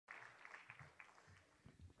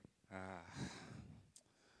Ah,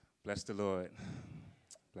 bless the Lord.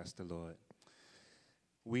 Bless the Lord.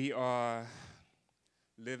 We are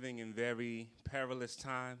living in very perilous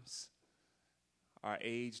times. Our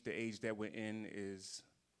age, the age that we're in, is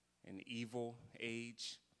an evil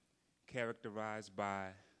age characterized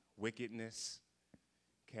by wickedness,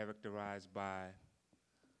 characterized by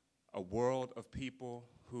a world of people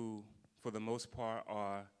who, for the most part,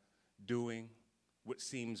 are doing what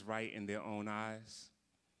seems right in their own eyes.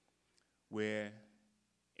 We're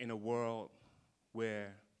in a world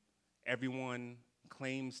where everyone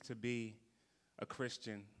claims to be a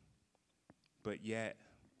Christian, but yet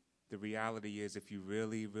the reality is if you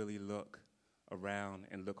really, really look around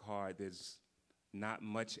and look hard, there's not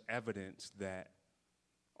much evidence that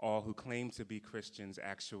all who claim to be Christians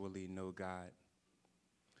actually know God.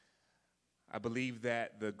 I believe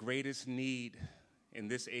that the greatest need in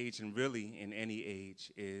this age, and really in any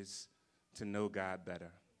age, is to know God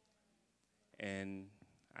better. And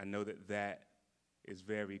I know that that is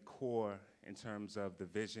very core in terms of the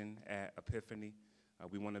vision at Epiphany.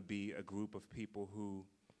 We want to be a group of people who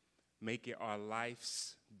make it our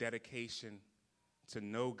life's dedication to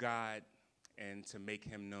know God and to make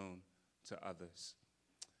him known to others.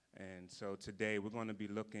 And so today we're going to be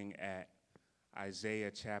looking at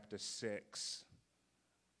Isaiah chapter 6,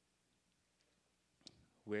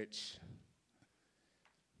 which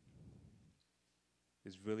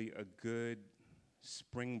is really a good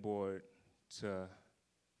springboard to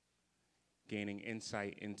gaining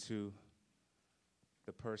insight into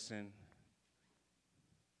the person,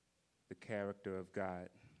 the character of God.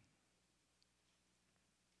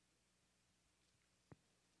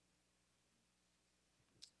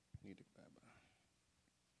 Need to grab a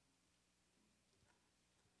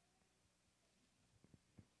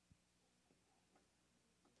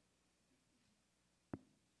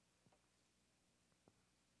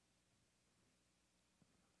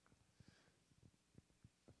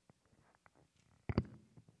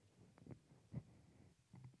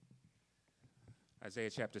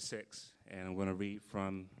Isaiah chapter 6, and I'm going to read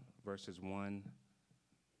from verses 1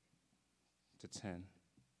 to 10.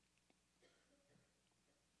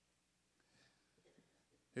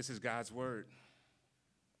 This is God's word.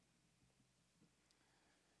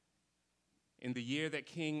 In the year that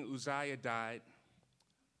King Uzziah died,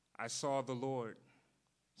 I saw the Lord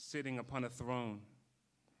sitting upon a throne,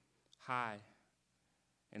 high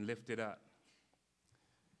and lifted up.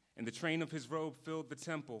 And the train of his robe filled the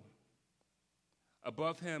temple.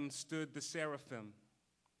 Above him stood the seraphim.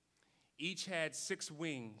 Each had 6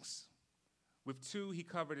 wings. With 2 he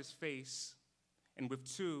covered his face, and with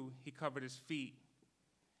 2 he covered his feet,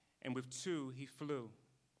 and with 2 he flew.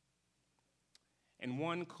 And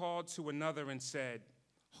one called to another and said,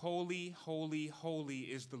 "Holy, holy, holy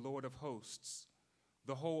is the Lord of hosts.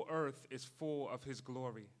 The whole earth is full of his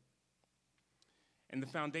glory." And the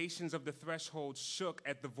foundations of the threshold shook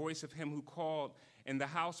at the voice of him who called, and the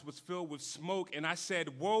house was filled with smoke. And I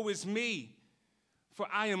said, "Woe is me, for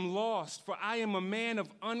I am lost, for I am a man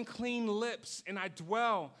of unclean lips, and I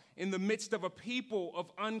dwell in the midst of a people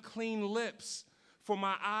of unclean lips. For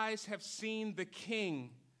my eyes have seen the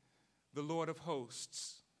King, the Lord of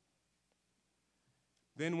hosts."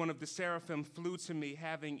 Then one of the seraphim flew to me,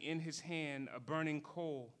 having in his hand a burning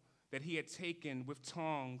coal that he had taken with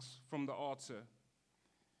tongs from the altar.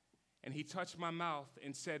 And he touched my mouth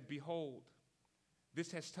and said, "Behold,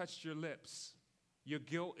 this has touched your lips. Your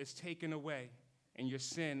guilt is taken away, and your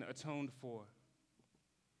sin atoned for."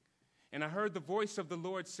 And I heard the voice of the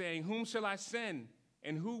Lord saying, "Whom shall I send,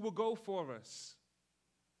 and who will go for us?"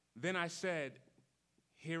 Then I said,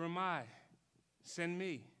 "Here am I, send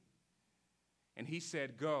me." And he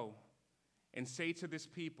said, "Go and say to this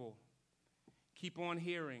people, keep on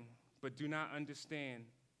hearing, but do not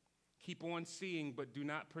understand. Keep on seeing, but do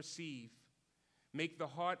not perceive. Make the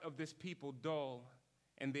heart of this people dull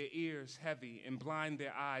and their ears heavy, and blind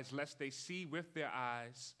their eyes, lest they see with their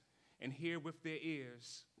eyes and hear with their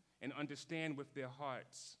ears and understand with their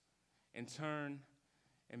hearts and turn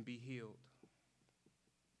and be healed."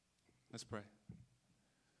 Let's pray.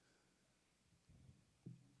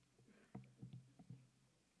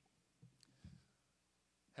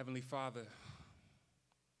 Heavenly Father,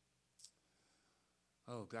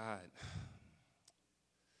 oh God,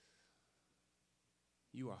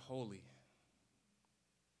 you are holy.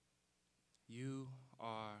 You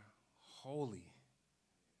are holy.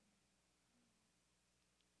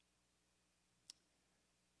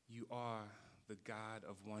 You are the God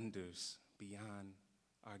of wonders beyond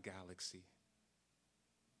our galaxy.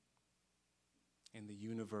 And the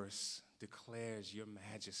universe declares your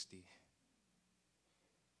majesty.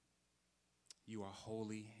 You are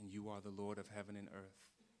holy, and you are the Lord of heaven and earth.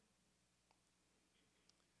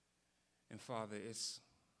 And Father, it's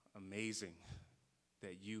amazing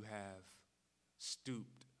that you have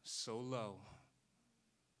stooped so low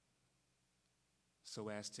so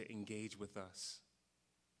as to engage with us,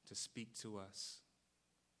 to speak to us.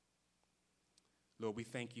 Lord, we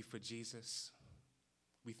thank you for Jesus.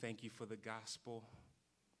 We thank you for the gospel.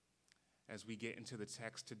 As we get into the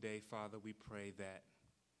text today, Father, we pray that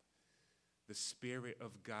the Spirit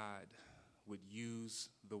of God would use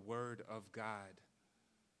the Word of God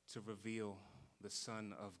to reveal the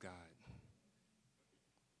Son of God.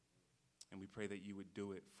 And we pray that you would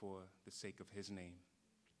do it for the sake of his name.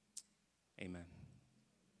 Amen.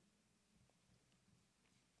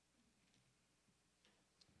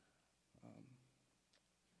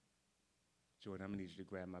 Jordan, I'm going to need you to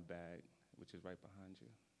grab my bag, which is right behind you,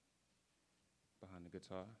 behind the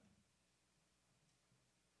guitar.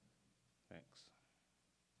 Thanks.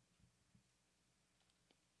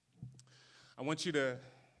 I want you to,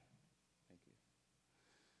 thank you.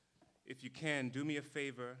 If you can, do me a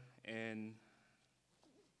favor and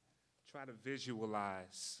try to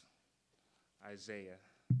visualize Isaiah.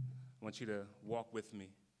 I want you to walk with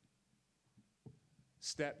me.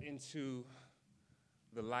 Step into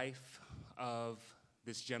the life of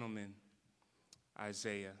this gentleman,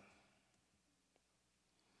 Isaiah.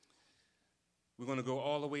 We're going to go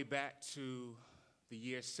all the way back to the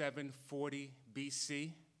year 740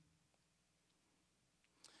 BC.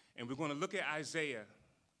 And we're going to look at Isaiah,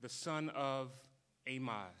 the son of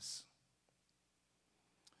Amoz.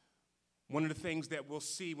 One of the things that we'll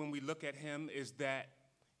see when we look at him is that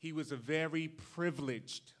he was a very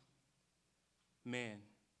privileged man.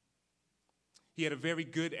 He had a very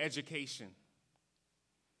good education.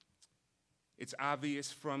 It's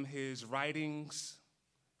obvious from his writings,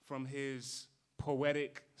 from his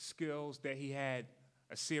poetic skills, that he had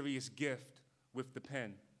a serious gift with the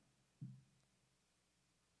pen.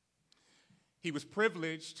 He was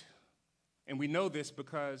privileged, and we know this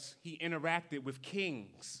because he interacted with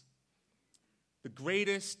kings, the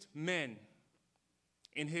greatest men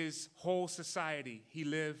in his whole society. He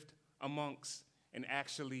lived amongst and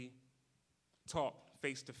actually talked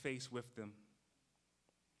face to face with them.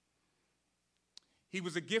 He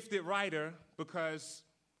was a gifted writer because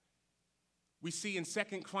we see in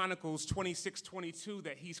 2 Chronicles 26:22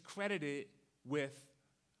 that he's credited with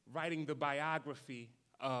writing the biography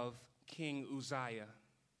of King Uzziah.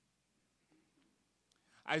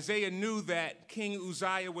 Isaiah knew that King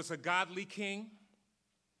Uzziah was a godly king,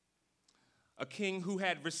 a king who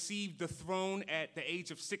had received the throne at the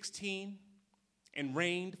age of 16 and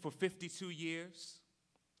reigned for 52 years.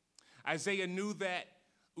 Isaiah knew that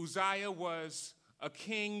Uzziah was a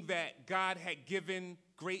king that God had given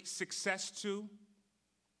great success to,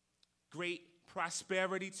 great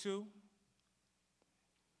prosperity to,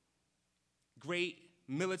 great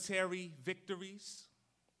military victories.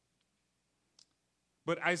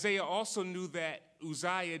 But Isaiah also knew that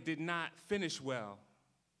Uzziah did not finish well,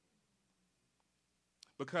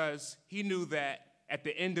 because he knew that at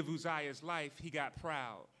the end of Uzziah's life, he got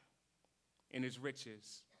proud in his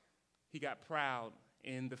riches. He got proud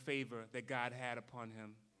in the favor that God had upon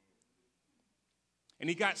him. And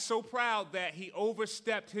he got so proud that he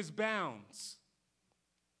overstepped his bounds.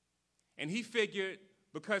 And he figured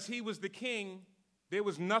because he was the king, there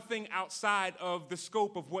was nothing outside of the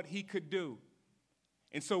scope of what he could do.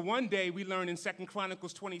 And so one day we learn in 2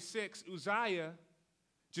 Chronicles 26, Uzziah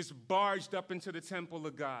just barged up into the temple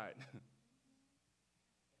of God.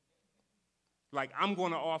 Like, I'm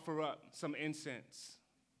going to offer up some incense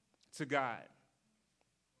to God.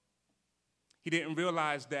 He didn't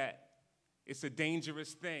realize that it's a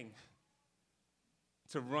dangerous thing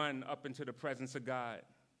to run up into the presence of God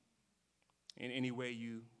in any way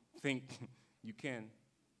you think you can.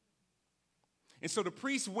 And so the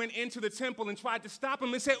priest went into the temple and tried to stop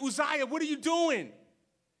him and said, Uzziah, what are you doing?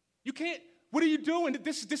 You can't, what are you doing?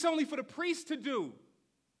 This is only for the priest to do.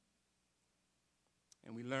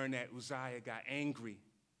 And we learn that Uzziah got angry.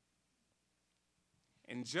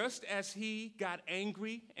 And just as he got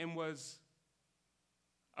angry and was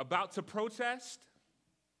about to protest,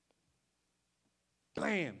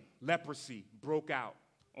 blam, leprosy broke out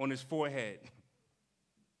on his forehead.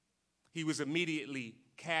 He was immediately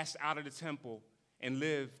cast out of the temple and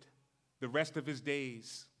lived the rest of his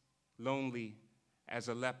days lonely as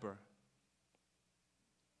a leper.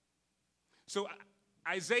 So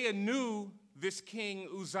Isaiah knew this king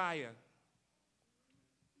Uzziah.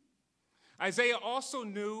 Isaiah also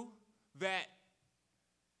knew that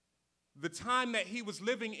the time that he was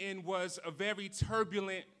living in was a very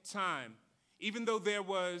turbulent time. Even though there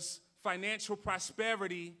was financial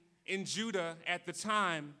prosperity in Judah at the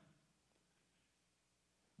time,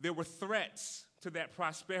 there were threats to that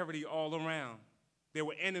prosperity all around. There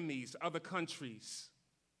were enemies, other countries,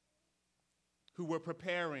 who were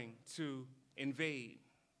preparing to invade.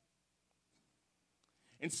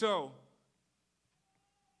 And so,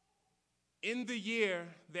 in the year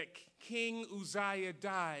that King Uzziah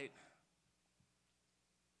died,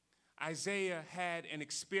 Isaiah had an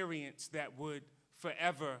experience that would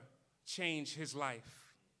forever change his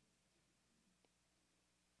life.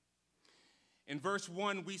 In verse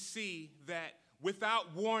 1, we see that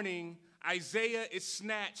without warning, Isaiah is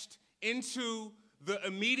snatched into the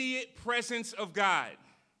immediate presence of God.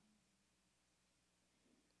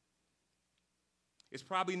 It's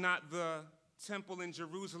probably not the temple in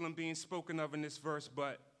Jerusalem being spoken of in this verse,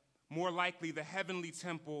 but more likely the heavenly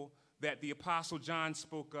temple that the Apostle John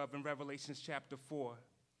spoke of in Revelation chapter 4.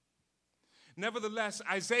 Nevertheless,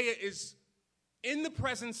 Isaiah is in the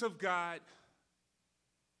presence of God,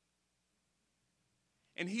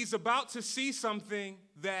 and he's about to see something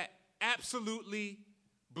that absolutely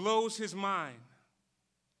blows his mind.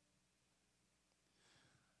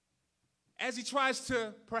 As he tries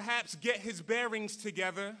to perhaps get his bearings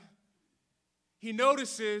together, he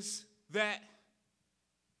notices that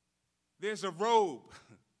there's a robe.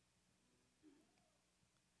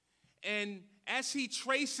 And as he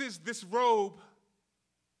traces this robe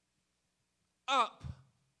up,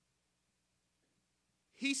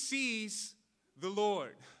 he sees the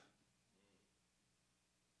Lord.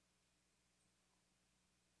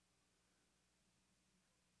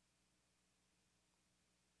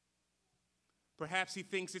 Perhaps he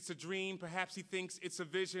thinks it's a dream. Perhaps he thinks it's a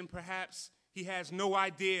vision. Perhaps he has no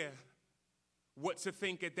idea what to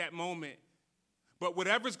think at that moment. But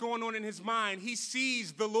whatever's going on in his mind, he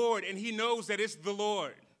sees the Lord and he knows that it's the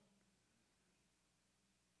Lord.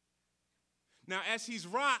 Now, as he's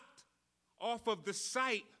rocked off of the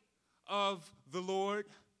sight of the Lord,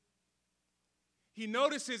 he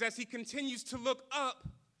notices as he continues to look up,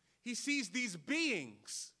 he sees these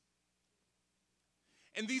beings.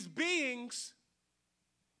 And these beings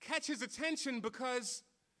catch his attention because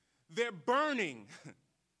they're burning.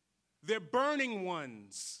 They're burning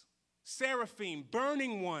ones. Seraphim,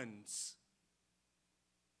 burning ones.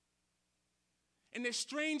 And they're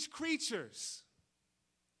strange creatures.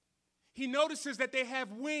 He notices that they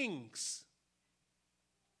have wings.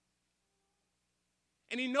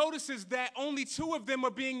 And he notices that only 2 of them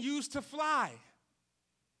are being used to fly.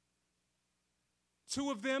 2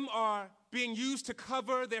 of them are being used to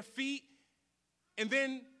cover their feet, and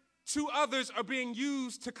then 2 others are being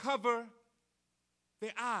used to cover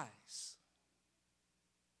their eyes.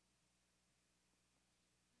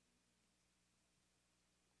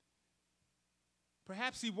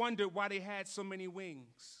 Perhaps he wondered why they had so many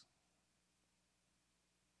wings.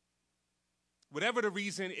 Whatever the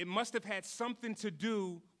reason, it must have had something to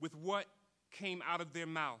do with what came out of their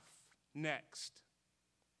mouth next.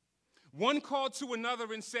 One called to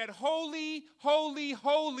another and said, "Holy, holy,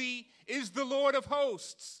 holy is the Lord of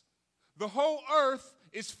hosts. The whole earth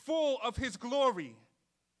is full of his glory."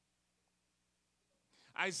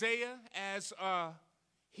 Isaiah, as a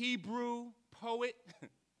Hebrew poet,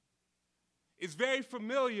 is very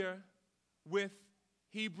familiar with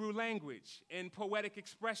Hebrew language and poetic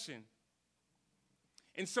expression.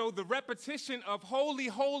 And so the repetition of holy,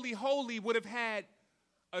 holy, holy would have had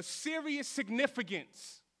a serious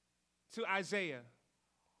significance to Isaiah.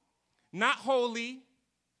 Not holy,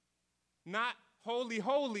 not holy,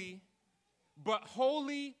 holy, but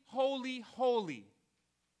holy, holy, holy.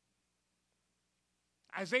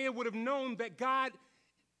 Isaiah would have known that God,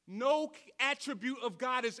 no attribute of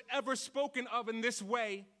God is ever spoken of in this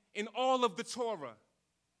way in all of the Torah.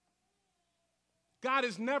 God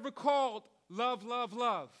is never called love, love,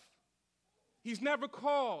 love. He's never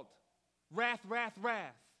called wrath, wrath,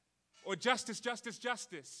 wrath, or justice, justice,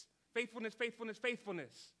 justice, faithfulness, faithfulness,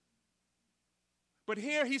 faithfulness. But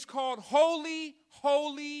here he's called holy,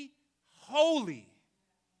 holy, holy.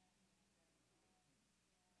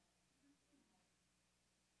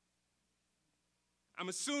 I'm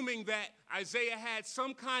assuming that Isaiah had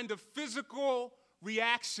some kind of physical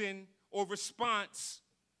reaction or response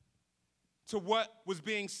to what was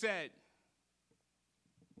being said.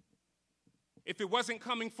 If it wasn't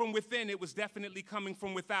coming from within, it was definitely coming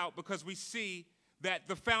from without, because we see that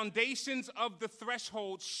the foundations of the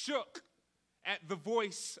threshold shook at the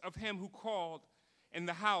voice of him who called, and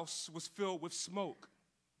the house was filled with smoke.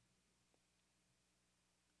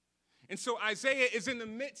 And so Isaiah is in the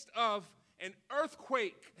midst of an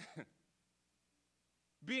earthquake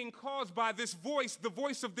being caused by this voice, the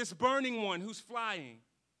voice of this burning one who's flying.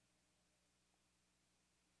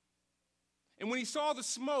 And when he saw the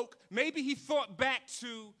smoke, maybe he thought back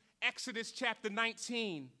to Exodus chapter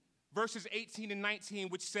 19, verses 18 and 19,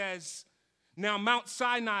 which says, "Now Mount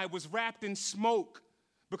Sinai was wrapped in smoke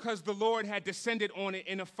because the Lord had descended on it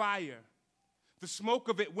in a fire. The smoke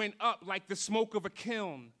of it went up like the smoke of a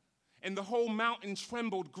kiln, and the whole mountain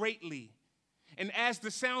trembled greatly. And as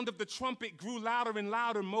the sound of the trumpet grew louder and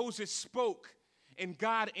louder, Moses spoke, and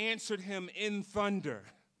God answered him in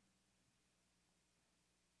thunder."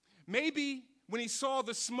 Maybe when he saw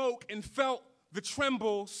the smoke and felt the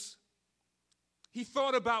trembles, he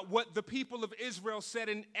thought about what the people of Israel said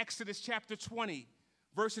in Exodus chapter 20,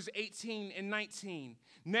 verses 18 and 19.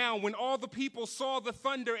 "Now, when all the people saw the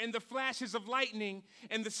thunder and the flashes of lightning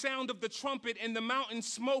and the sound of the trumpet and the mountain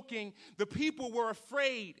smoking, the people were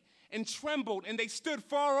afraid and trembled, and they stood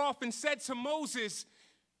far off and said to Moses,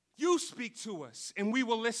 'You speak to us, and we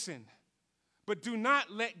will listen. But do not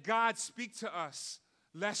let God speak to us,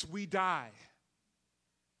 lest we die.'"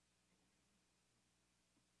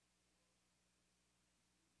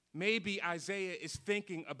 Maybe Isaiah is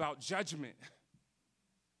thinking about judgment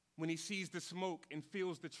when he sees the smoke and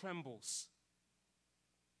feels the trembles.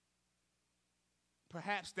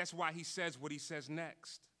 Perhaps that's why he says what he says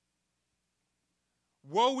next.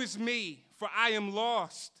 "Woe is me, for I am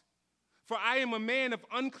lost. For I am a man of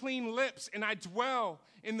unclean lips, and I dwell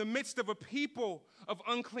in the midst of a people of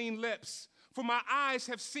unclean lips. For my eyes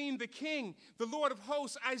have seen the King, the Lord of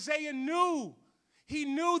hosts." Isaiah knew. He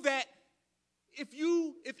knew that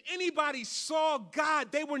if anybody saw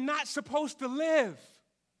God, they were not supposed to live.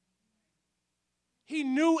 He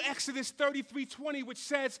knew Exodus 33:20, which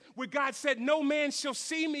says, where God said, "No man shall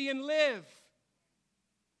see me and live."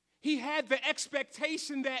 He had the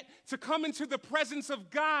expectation that to come into the presence of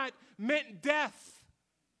God meant death.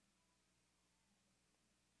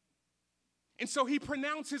 And so he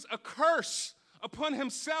pronounces a curse upon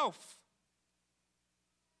himself.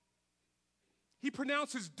 He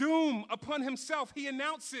pronounces doom upon himself. He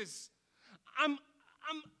announces, I'm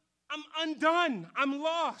undone. I'm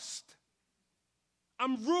lost.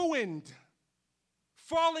 I'm ruined,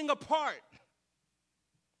 falling apart.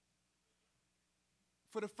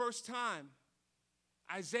 For the first time,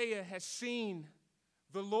 Isaiah has seen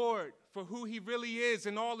the Lord for who he really is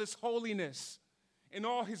in all his holiness, in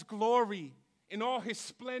all his glory, in all his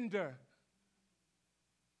splendor.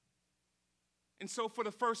 And so for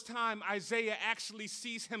the first time, Isaiah actually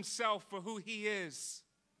sees himself for who he is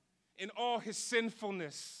in all his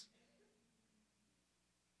sinfulness,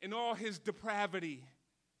 in all his depravity,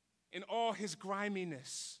 in all his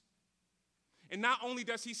griminess. And not only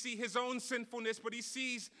does he see his own sinfulness, but he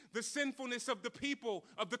sees the sinfulness of the people,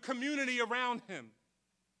 of the community around him.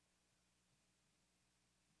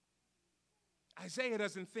 Isaiah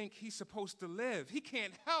doesn't think he's supposed to live. He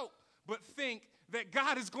can't help but think that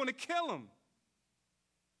God is going to kill him.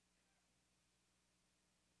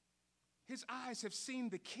 His eyes have seen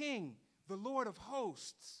the King, the Lord of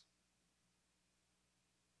hosts.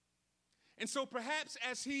 And so perhaps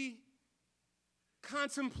as he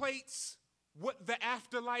contemplates what the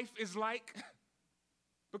afterlife is like,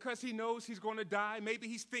 because he knows he's going to die, maybe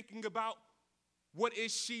he's thinking about what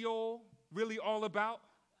is Sheol really all about.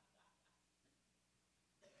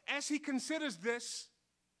 As he considers this,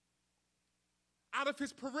 out of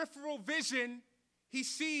his peripheral vision, he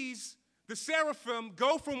sees the seraphim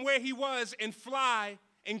go from where he was and fly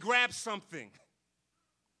and grab something.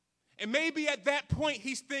 And maybe at that point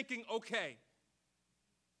he's thinking, okay,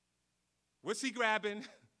 what's he grabbing?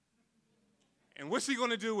 And what's he going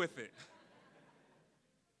to do with it?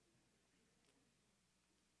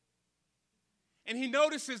 And he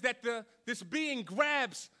notices that this being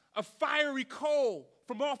grabs a fiery coal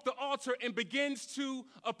from off the altar and begins to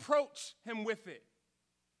approach him with it.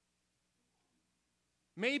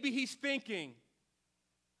 Maybe he's thinking,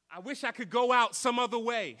 I wish I could go out some other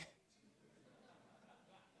way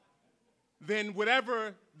than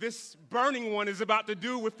whatever this burning one is about to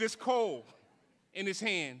do with this coal in his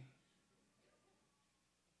hand.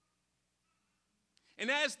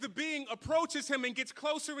 And as the being approaches him and gets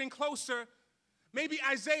closer and closer, maybe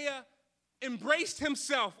Isaiah embraced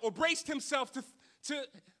himself or braced himself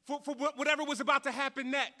for whatever was about to happen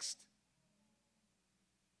next.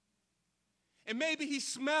 And maybe he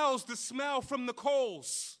smells the smell from the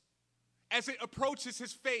coals as it approaches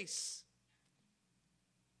his face.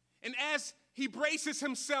 And as he braces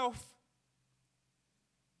himself,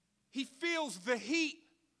 he feels the heat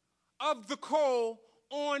of the coal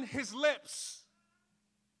on his lips.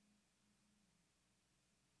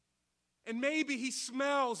 And maybe he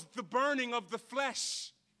smells the burning of the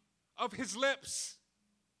flesh of his lips.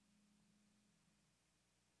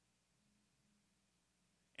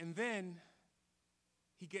 And then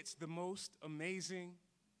he gets the most amazing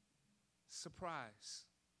surprise.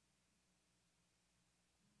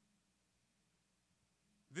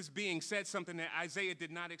 This being said something that Isaiah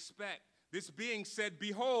did not expect. This being said,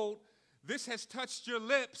 behold, this has touched your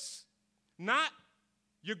lips. Not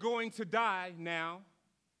you're going to die now,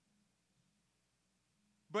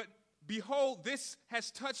 but behold, this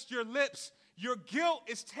has touched your lips. Your guilt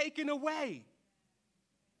is taken away.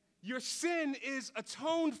 Your sin is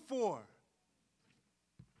atoned for.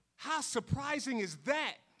 How surprising is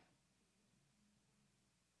that?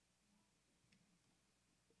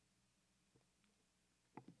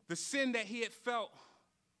 The sin that he had felt,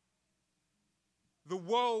 the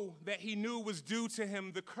woe that he knew was due to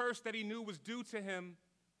him, the curse that he knew was due to him,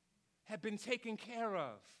 had been taken care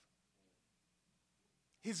of.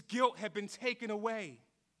 His guilt had been taken away.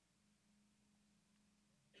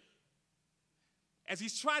 As he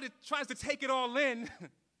tries to take it all in,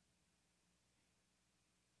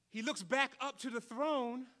 he looks back up to the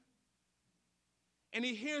throne and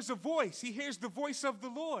he hears a voice. He hears the voice of the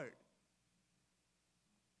Lord.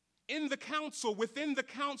 In the council, within the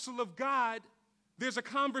council of God, there's a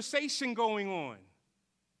conversation going on.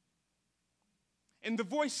 And the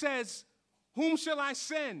voice says, whom shall I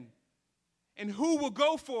send? And who will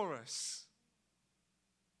go for us?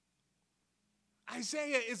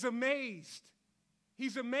 Isaiah is amazed.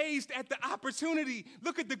 He's amazed at the opportunity.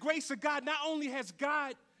 Look at the grace of God. Not only has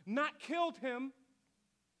God not killed him,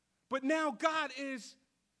 but now God is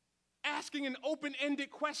asking an open-ended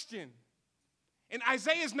question. And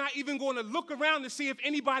Isaiah's not even going to look around to see if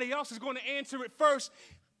anybody else is going to answer it first.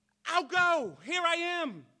 I'll go. Here I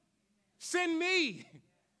am. Send me.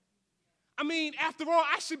 I mean, after all,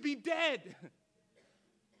 I should be dead.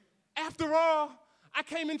 After all, I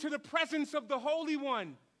came into the presence of the Holy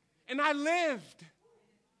One, and I lived.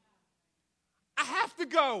 I have to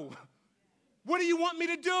go. What do you want me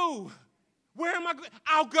to do? Where am I going?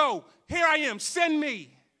 I'll go. Here I am. Send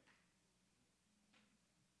me.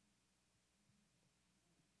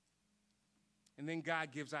 And then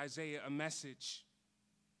God gives Isaiah a message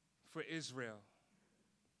for Israel.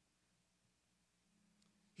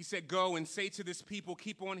 He said, go and say to this people,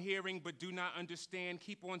 keep on hearing but do not understand,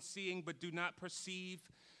 keep on seeing but do not perceive.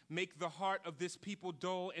 Make the heart of this people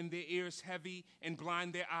dull and their ears heavy and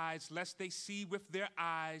blind their eyes, lest they see with their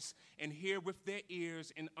eyes and hear with their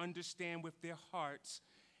ears and understand with their hearts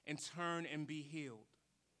and turn and be healed.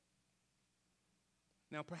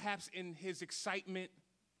 Now, perhaps in his excitement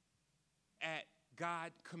at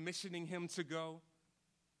God commissioning him to go,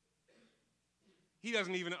 he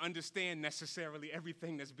doesn't even understand necessarily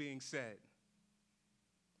everything that's being said.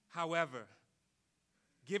 However,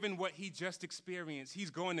 given what he just experienced,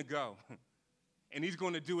 he's going to go. And he's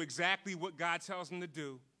going to do exactly what God tells him to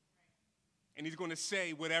do. And he's going to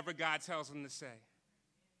say whatever God tells him to say.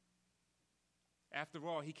 After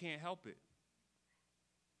all, he can't help it.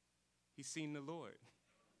 He's seen the Lord.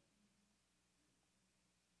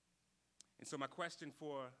 And so my question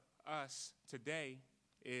for us today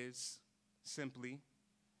is simply,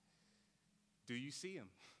 do you see him?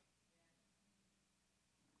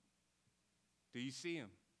 Do you see him?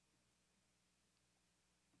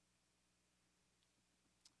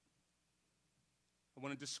 I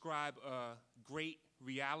want to describe a great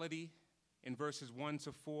reality in verses 1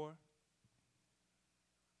 to 4,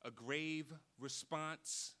 a grave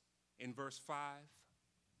response in verse 5,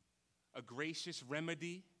 a gracious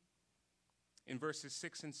remedy in verses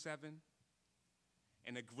 6 and 7,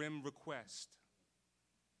 and a grim request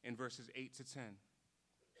in verses 8 to 10.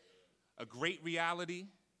 A great reality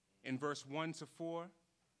in verse 1 to 4,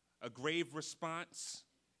 a grave response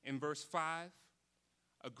in verse 5,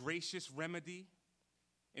 a gracious remedy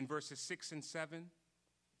in verses 6 and 7,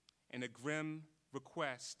 and a grim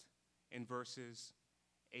request in verses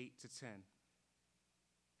 8 to 10.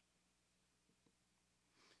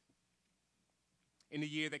 In the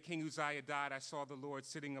year that King Uzziah died, I saw the Lord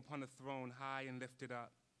sitting upon a throne high and lifted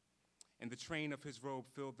up, and the train of his robe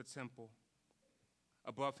filled the temple.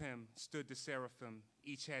 Above him stood the seraphim.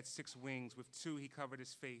 Each had 6 wings. With 2 he covered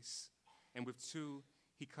his face, and with 2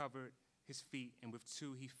 he covered his feet, and with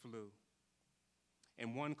 2 he flew.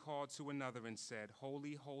 And one called to another and said,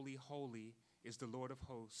 Holy, holy, holy is the Lord of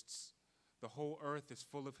hosts. The whole earth is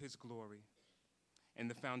full of his glory. And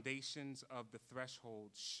the foundations of the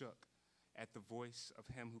threshold shook at the voice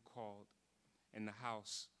of him who called, and the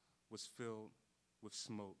house was filled with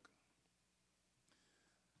smoke.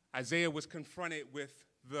 Isaiah was confronted with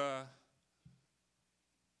the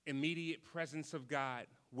immediate presence of God,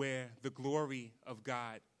 where the glory of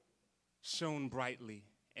God shone brightly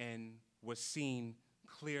and was seen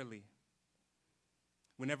clearly.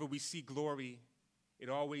 Whenever we see glory, it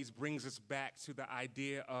always brings us back to the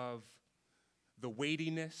idea of the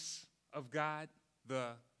weightiness of God,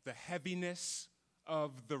 the heaviness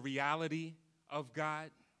of the reality of God.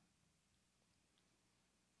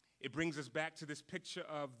 It brings us back to this picture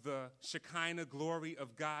of the Shekinah glory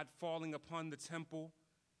of God falling upon the temple,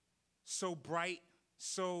 so bright,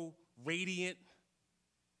 so radiant,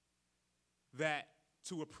 that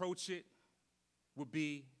to approach it would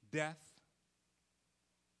be death.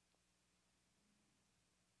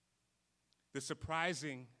 The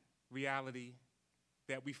surprising reality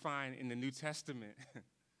that we find in the New Testament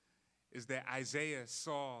is that Isaiah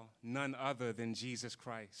saw none other than Jesus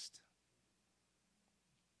Christ.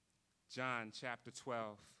 John chapter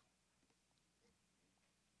 12,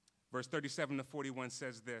 verse 37 to 41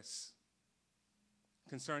 says this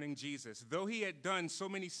concerning Jesus. Though he had done so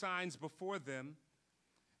many signs before them,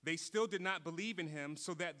 they still did not believe in him,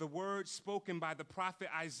 so that the word spoken by the prophet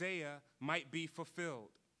Isaiah might be fulfilled.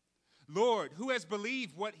 Lord, who has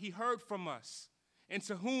believed what he heard from us? And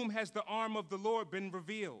to whom has the arm of the Lord been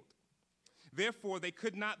revealed? Therefore, they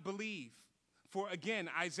could not believe. For again,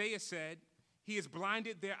 Isaiah said, he has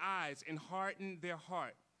blinded their eyes and hardened their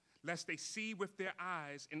heart, lest they see with their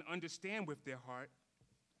eyes and understand with their heart,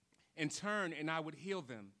 and turn, and I would heal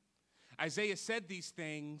them. Isaiah said these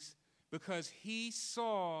things because he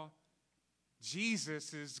saw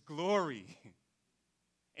Jesus' glory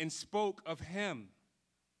and spoke of him.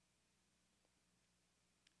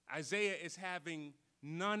 Isaiah is having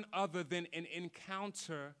none other than an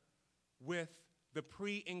encounter with the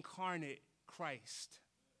pre-incarnate Christ.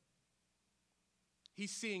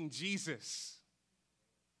 He's seeing Jesus.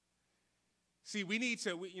 See,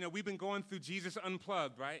 we've been going through Jesus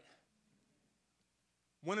Unplugged, right?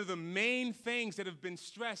 One of the main things that have been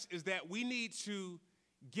stressed is that we need to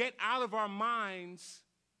get out of our minds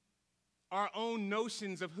our own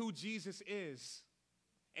notions of who Jesus is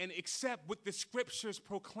and accept what the scriptures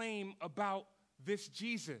proclaim about this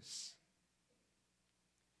Jesus.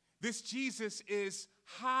 This Jesus is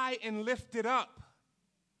high and lifted up.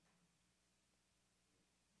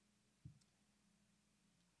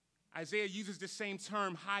 Isaiah uses the same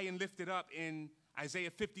term, high and lifted up, in Isaiah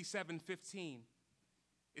 57:15.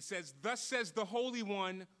 It says, thus says the Holy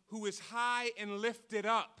One who is high and lifted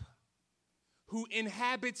up, who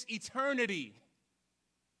inhabits eternity,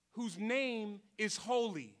 whose name is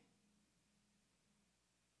holy.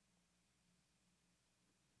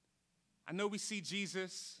 I know we see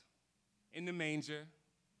Jesus in the manger.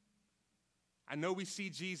 I know we see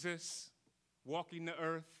Jesus walking the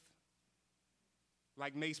earth.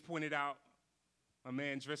 Like Mace pointed out, my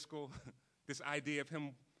man Driscoll, this idea of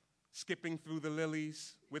him skipping through the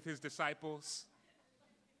lilies with his disciples,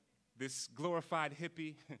 this glorified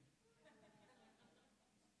hippie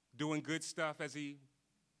doing good stuff as he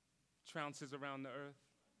trounces around the earth.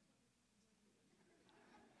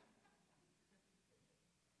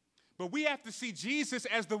 But we have to see Jesus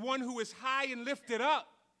as the one who is high and lifted up,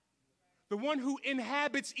 the one who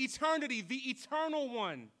inhabits eternity, the eternal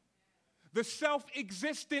one, the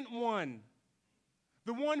self-existent one,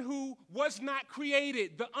 the one who was not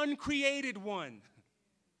created, the uncreated one,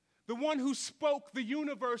 the one who spoke the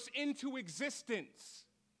universe into existence,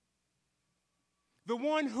 the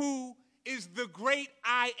one who is the great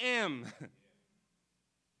I am.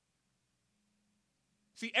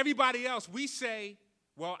 See, everybody else, we say,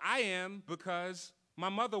 well, I am because my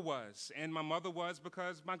mother was, and my mother was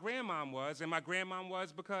because my grandmom was, and my grandmom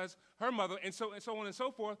was because her mother, and so on and so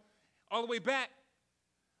forth, all the way back.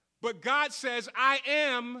 But God says, I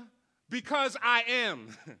am because I am.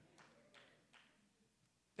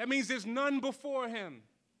 That means there's none before him.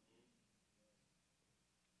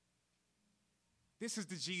 This is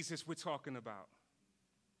the Jesus we're talking about.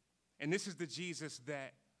 And this is the Jesus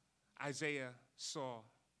that Isaiah saw.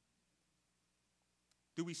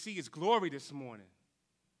 Do we see his glory this morning?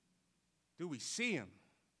 Do we see him?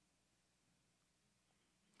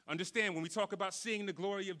 Understand, when we talk about seeing the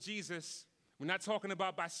glory of Jesus, we're not talking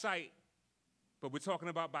about by sight, but we're talking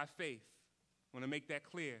about by faith. I want to make that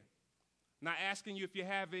clear. I'm not asking you if you're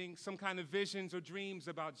having some kind of visions or dreams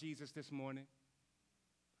about Jesus this morning.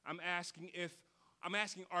 I'm asking,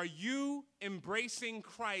 are you embracing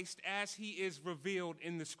Christ as he is revealed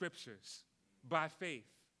in the scriptures by faith?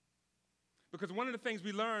 Because one of the things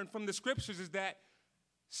we learn from the scriptures is that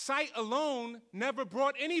sight alone never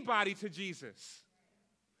brought anybody to Jesus.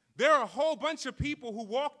 There are a whole bunch of people who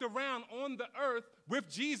walked around on the earth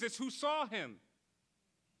with Jesus who saw him,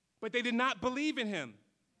 but they did not believe in him.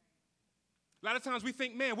 A lot of times we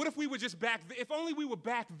think, man, what if we were just back then? If only we were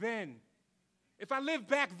back then. If I lived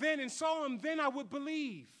back then and saw him, then I would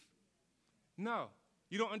believe. No.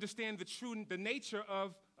 You don't understand the nature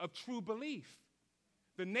of true belief.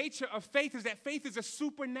 The nature of faith is that faith is a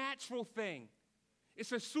supernatural thing.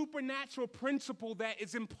 It's a supernatural principle that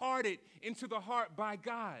is imparted into the heart by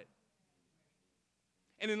God.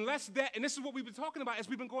 And unless that, and this is what we've been talking about as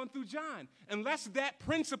we've been going through John, unless that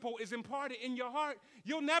principle is imparted in your heart,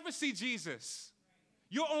 you'll never see Jesus.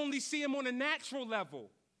 You'll only see him on a natural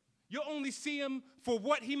level. You'll only see him for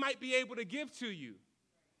what he might be able to give to you.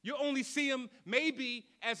 You'll only see him maybe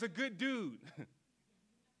as a good dude.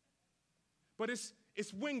 But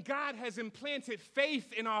it's when God has implanted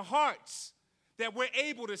faith in our hearts that we're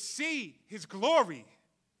able to see his glory.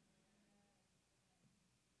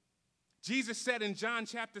 Jesus said in John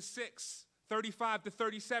chapter 6, 35 to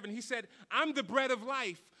 37, he said, I'm the bread of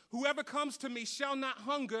life. Whoever comes to me shall not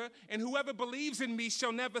hunger, and whoever believes in me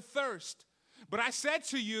shall never thirst. But I said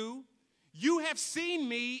to you, you have seen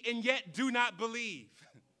me and yet do not believe.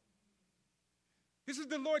 This is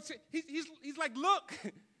the Lord. He's like, look,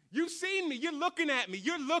 you've seen me. You're looking at me.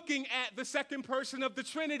 You're looking at the second person of the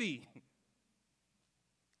Trinity.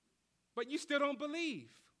 But you still don't believe.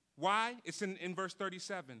 Why? It's in verse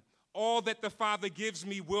 37. All that the Father gives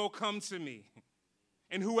me will come to me.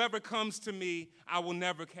 And whoever comes to me, I will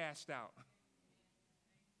never cast out.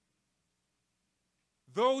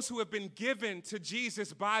 Those who have been given to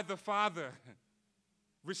Jesus by the Father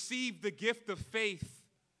receive the gift of faith.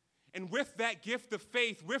 And with that gift of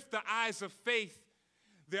faith, with the eyes of faith,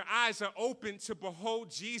 their eyes are open to behold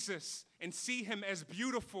Jesus and see him as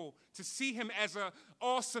beautiful, to see him as an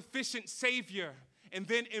all-sufficient Savior, and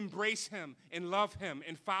then embrace him and love him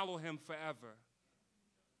and follow him forever.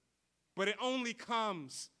 But it only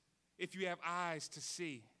comes if you have eyes to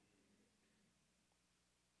see.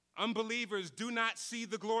 Unbelievers do not see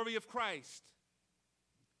the glory of Christ.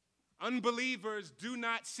 Unbelievers do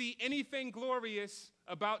not see anything glorious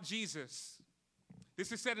about Jesus.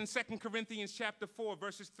 This is said in 2 Corinthians chapter 4,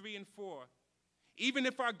 verses 3 and 4. Even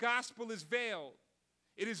if our gospel is veiled,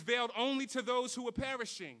 it is veiled only to those who are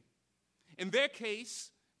perishing. In their case,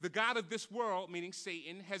 the God of this world, meaning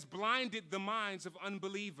Satan, has blinded the minds of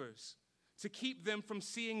unbelievers to keep them from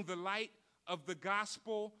seeing the light of the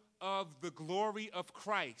gospel of the glory of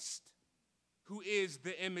Christ, who is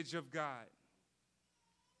the image of God.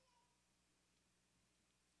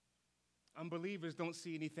 Unbelievers don't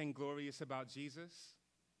see anything glorious about Jesus.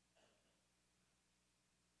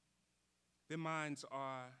 Their minds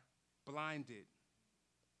are blinded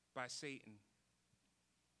by Satan.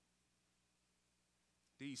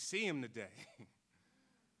 Do you see him today?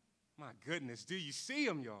 My goodness, do you see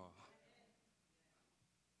him, y'all?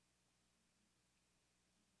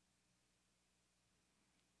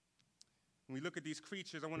 When we look at these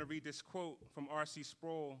creatures, I want to read this quote from R.C.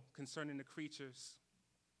 Sproul concerning the creatures.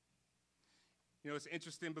 You know, it's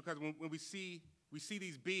interesting because when we see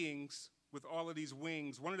these beings with all of these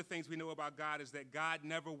wings, one of the things we know about God is that God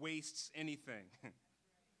never wastes anything.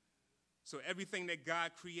 So everything that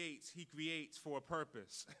God creates, he creates for a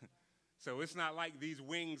purpose. So it's not like these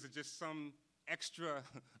wings are just some extra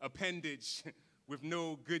appendage with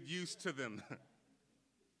no good use to them.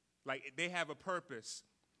 Like, they have a purpose.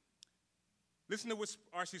 Listen to what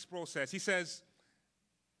R.C. Sproul says. He says,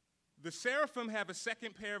 the seraphim have a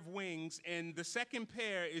second pair of wings, and the second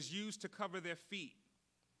pair is used to cover their feet.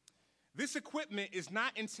 This equipment is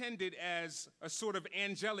not intended as a sort of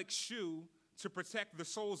angelic shoe to protect the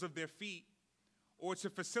soles of their feet or to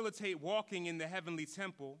facilitate walking in the heavenly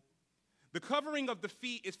temple. The covering of the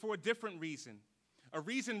feet is for a different reason, a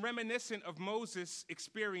reason reminiscent of Moses'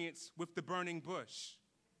 experience with the burning bush.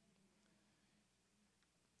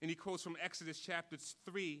 And he quotes from Exodus chapter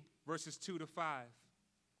 3, verses 2 to 5.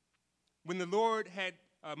 When the Lord had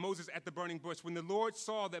Moses at the burning bush, when the Lord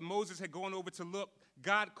saw that Moses had gone over to look,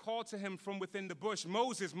 God called to him from within the bush,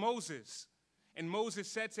 Moses, Moses. And Moses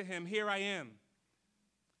said to him, here I am.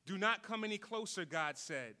 Do not come any closer, God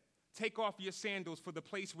said. Take off your sandals, for the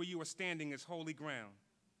place where you are standing is holy ground.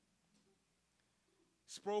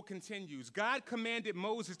 Sproul continues, God commanded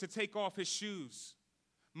Moses to take off his shoes.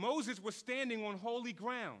 Moses was standing on holy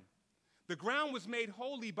ground. The ground was made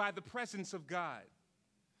holy by the presence of God.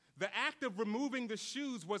 The act of removing the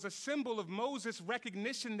shoes was a symbol of Moses'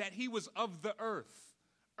 recognition that he was of the earth,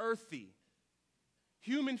 earthy.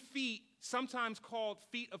 Human feet, sometimes called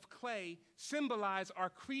feet of clay, symbolize our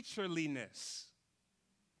creatureliness.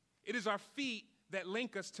 It is our feet that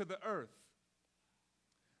link us to the earth.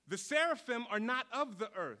 The seraphim are not of the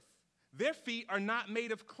earth. Their feet are not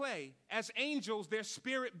made of clay. As angels, they're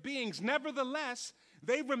spirit beings. Nevertheless,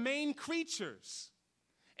 they remain creatures.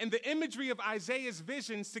 And the imagery of Isaiah's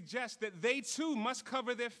vision suggests that they too must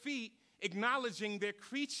cover their feet, acknowledging their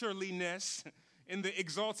creatureliness in the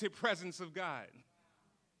exalted presence of God.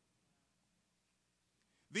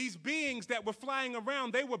 These beings that were flying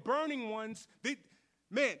around, they were burning ones.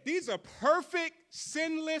 These are perfect,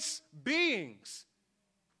 sinless beings.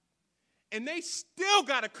 And they still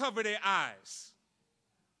got to cover their eyes.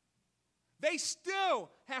 They still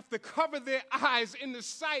have to cover their eyes in the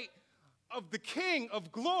sight of the King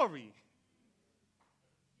of glory.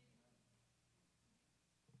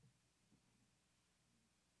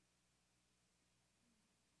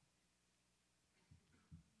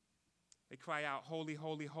 They cry out, "Holy,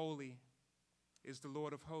 holy, holy is the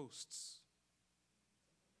Lord of hosts.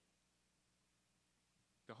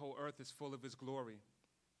 The whole earth is full of his glory."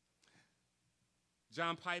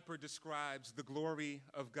 John Piper describes the glory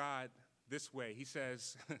of God this way. He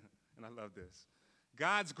says, and I love this,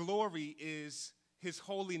 God's glory is his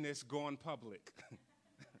holiness gone public.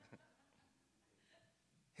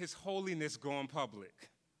 His holiness gone public.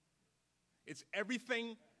 It's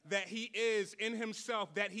everything that he is in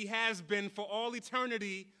himself, that he has been for all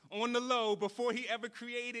eternity on the low before he ever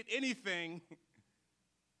created anything,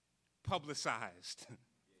 publicized,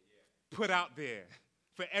 put out there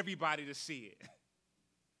for everybody to see it.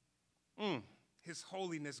 His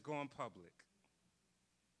holiness gone public.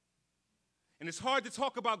 And it's hard to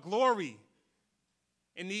talk about glory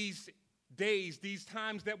in these days, these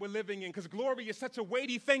times that we're living in, because glory is such a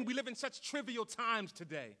weighty thing. We live in such trivial times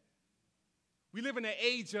today. We live in an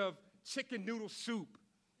age of chicken noodle soup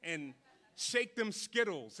and shake them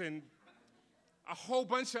Skittles and a whole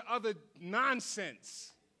bunch of other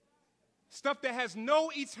nonsense. Stuff that has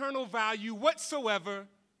no eternal value whatsoever.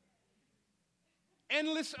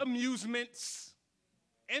 Endless amusements,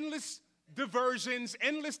 endless diversions,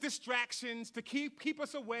 endless distractions to keep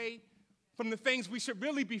us away from the things we should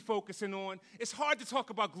really be focusing on. It's hard to talk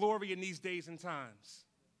about glory in these days and times.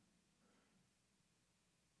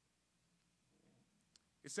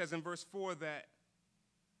 It says in verse 4 that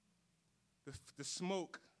the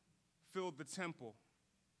smoke filled the temple.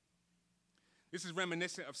 This is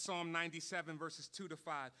reminiscent of Psalm 97, verses 2 to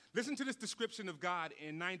 5. Listen to this description of God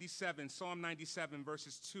in Psalm 97,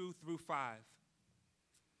 verses 2 through 5.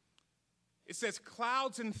 It says,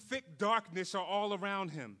 "Clouds and thick darkness are all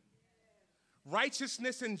around him.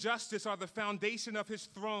 Righteousness and justice are the foundation of his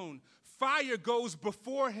throne. Fire goes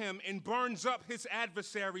before him and burns up his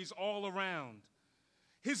adversaries all around.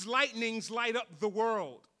 His lightnings light up the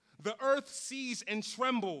world. The earth sees and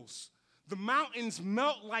trembles. The mountains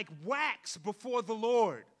melt like wax before the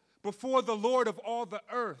Lord of all the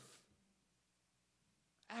earth."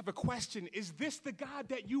 I have a question. Is this the God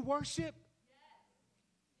that you worship?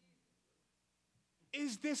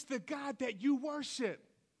 Is this the God that you worship?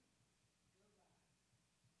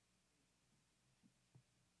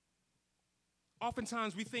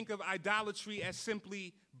 Oftentimes we think of idolatry as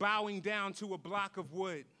simply bowing down to a block of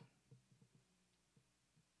wood.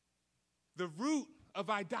 The root of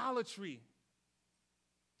idolatry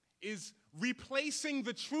is replacing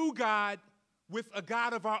the true God with a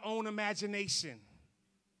God of our own imagination.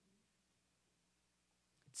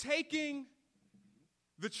 Taking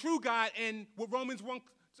the true God and what Romans 1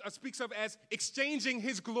 speaks of as exchanging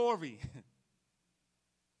his glory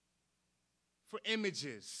for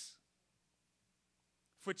images,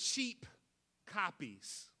 for cheap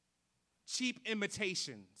copies, cheap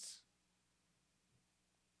imitations.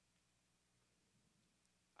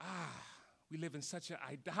 We live in such an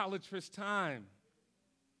idolatrous time.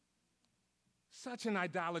 Such an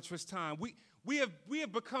idolatrous time. We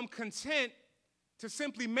have become content to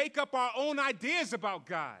simply make up our own ideas about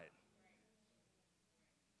God.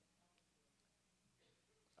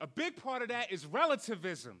 A big part of that is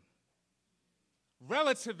relativism.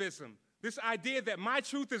 Relativism. This idea that my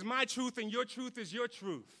truth is my truth and your truth is your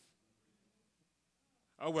truth.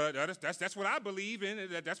 Oh, well, that's what I believe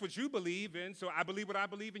in. That's what you believe in. So I believe what I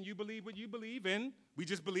believe and you believe what you believe in. We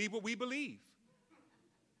just believe what we believe.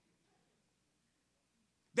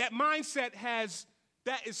 That mindset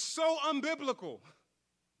that is so unbiblical.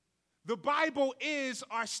 The Bible is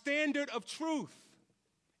our standard of truth.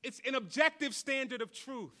 It's an objective standard of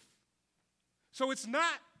truth. So it's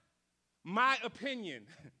not my opinion.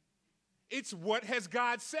 It's what has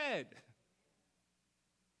God said.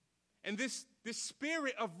 And this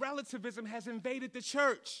spirit of relativism has invaded the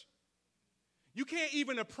church. You can't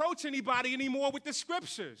even approach anybody anymore with the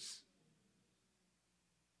scriptures.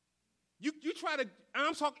 You try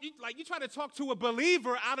to talk to a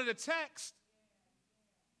believer out of the text,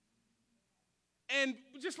 and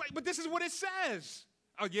but this is what it says.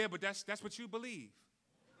 Oh yeah, but that's what you believe.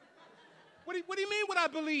 What do you mean what I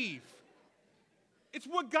believe? It's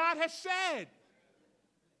what God has said.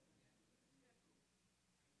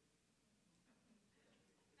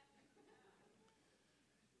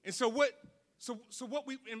 And so what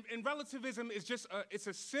we in relativism is just it's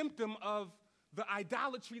a symptom of the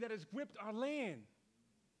idolatry that has gripped our land.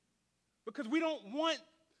 Because we don't want,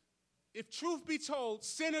 if truth be told,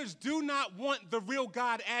 sinners do not want the real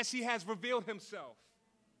God as he has revealed himself.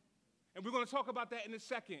 And we're going to talk about that in a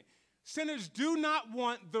second. Sinners do not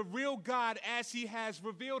want the real God as he has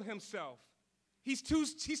revealed himself. He's too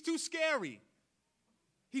scary.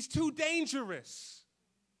 He's too dangerous.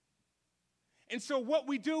 And so what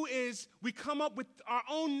we do is we come up with our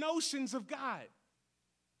own notions of God.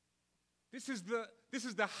 This is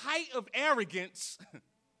the height of arrogance.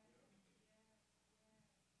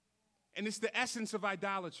 And it's the essence of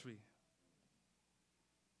idolatry.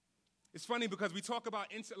 It's funny because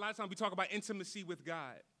a lot of times we talk about intimacy with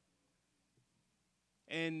God.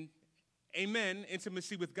 And amen,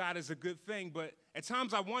 intimacy with God is a good thing, but at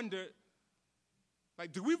times I wonder,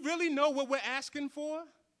 like, do we really know what we're asking for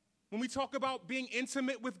when we talk about being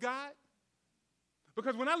intimate with God?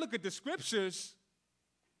 Because when I look at the scriptures,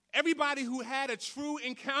 everybody who had a true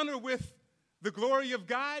encounter with the glory of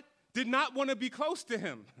God did not want to be close to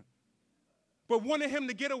him, but wanted him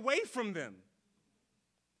to get away from them.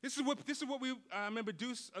 This is what we, I remember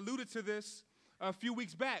Deuce alluded to this a few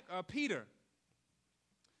weeks back, Peter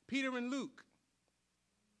and Luke.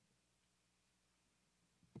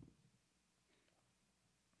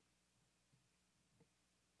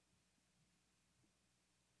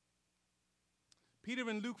 Peter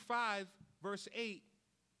in Luke 5, verse 8,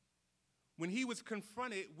 when he was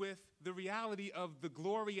confronted with the reality of the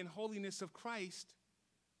glory and holiness of Christ,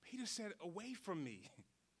 Peter said, "Away from me.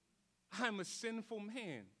 I'm a sinful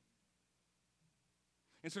man."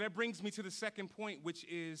 And so that brings me to the second point, which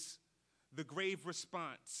is the grave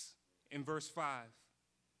response in verse 5.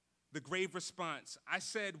 The grave response. I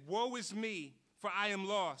said, "Woe is me, for I am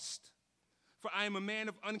lost. For I am a man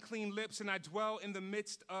of unclean lips, and I dwell in the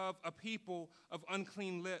midst of a people of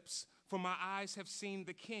unclean lips. For my eyes have seen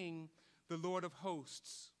the King, the Lord of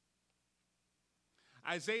hosts."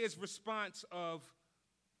 Isaiah's response of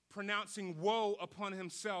pronouncing woe upon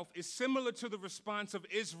himself is similar to the response of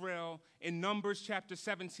Israel in Numbers chapter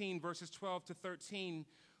 17, verses 12 to 13,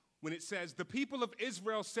 when it says, "The people of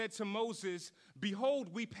Israel said to Moses, 'Behold,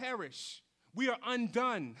 we perish. We are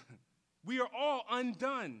undone. We are all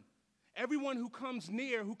undone. Everyone who comes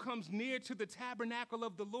near to the tabernacle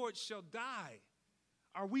of the Lord shall die.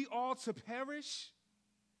 Are we all to perish?'"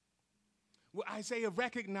 What Isaiah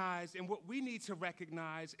recognized and what we need to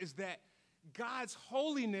recognize is that God's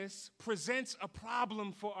holiness presents a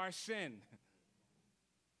problem for our sin.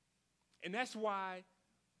 And that's why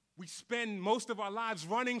we spend most of our lives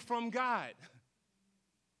running from God.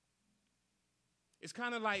 It's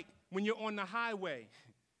kind of like when you're on the highway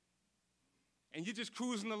and you're just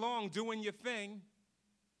cruising along doing your thing,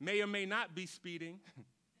 may or may not be speeding.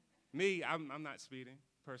 Me, I'm not speeding,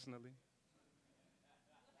 personally.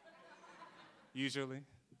 Usually.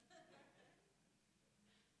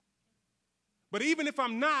 But even if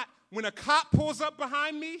I'm not, when a cop pulls up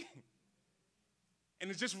behind me and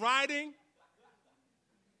is just riding,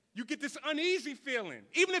 you get this uneasy feeling,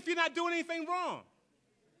 even if you're not doing anything wrong.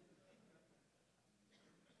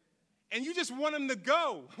 And you just want him to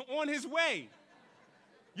go on his way.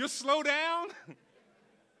 You'll slow down.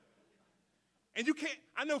 And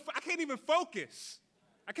I can't even focus.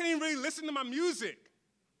 I can't even really listen to my music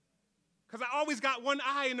because I always got one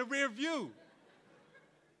eye in the rear view.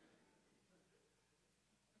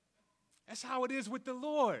 That's how it is with the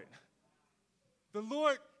Lord. The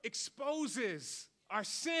Lord exposes our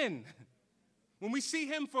sin. When we see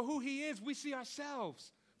him for who he is, we see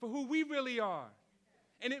ourselves for who we really are.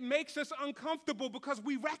 And it makes us uncomfortable because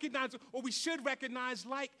we recognize, or we should recognize,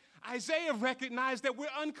 like Isaiah recognized, that we're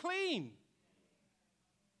unclean.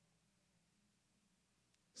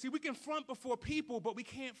 See, we can front before people, but we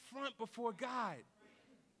can't front before God.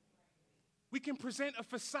 We can present a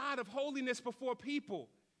facade of holiness before people.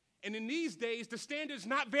 And in these days, the standard's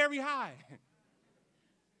not very high.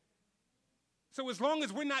 So as long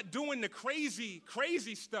as we're not doing the crazy,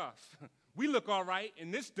 crazy stuff, we look all right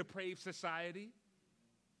in this depraved society.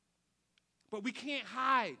 But we can't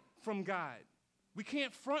hide from God. We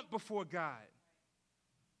can't front before God.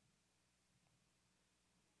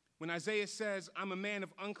 When Isaiah says, "I'm a man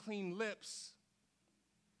of unclean lips,"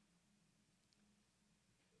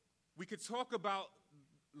 we could talk about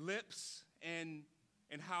lips and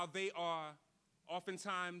how they are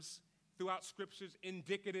oftentimes throughout scriptures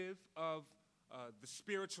indicative of the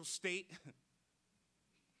spiritual state.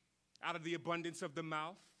 Out of the abundance of the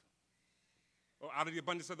mouth, or out of the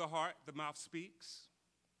abundance of the heart, the mouth speaks.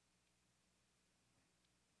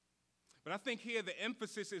 But I think here the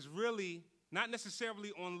emphasis is really not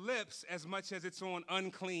necessarily on lips as much as it's on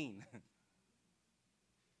unclean.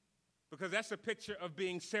 Because that's a picture of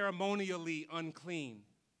being ceremonially unclean.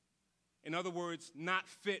 In other words, not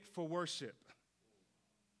fit for worship.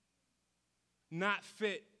 Not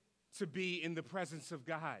fit to be in the presence of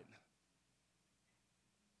God.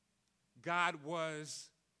 God was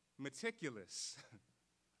meticulous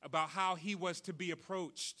about how he was to be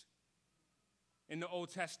approached in the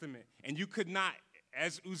Old Testament. And you could not,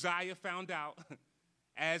 as Uzziah found out,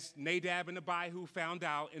 as Nadab and Abihu found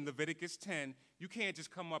out in Leviticus 10, you can't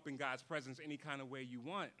just come up in God's presence any kind of way you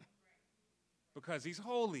want because he's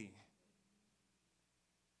holy.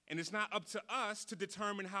 And it's not up to us to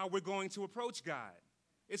determine how we're going to approach God.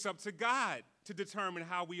 It's up to God to determine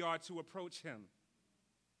how we are to approach him.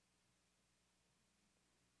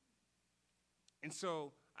 And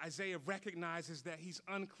so Isaiah recognizes that he's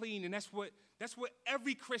unclean, and that's what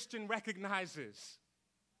every Christian recognizes.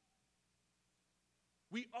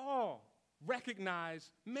 We all recognize,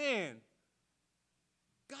 man,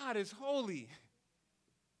 God is holy.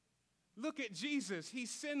 Look at Jesus, he's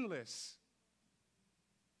sinless.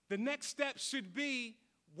 The next step should be,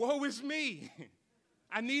 woe is me.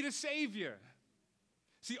 I need a Savior.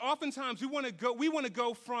 See, oftentimes we want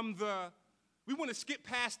to skip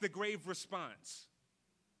past the grave response.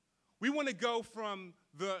 We want to go from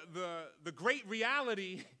the great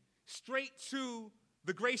reality straight to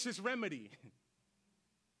the gracious remedy.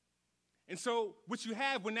 And so what you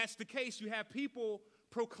have when that's the case, you have people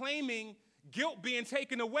proclaiming guilt being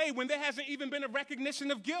taken away when there hasn't even been a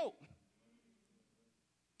recognition of guilt.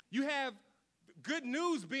 You have good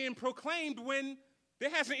news being proclaimed when there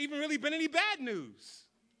hasn't even really been any bad news.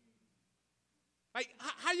 Like,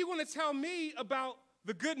 how are you going to tell me about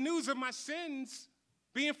the good news of my sins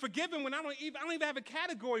being forgiven when I don't even have a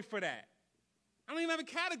category for that? I don't even have a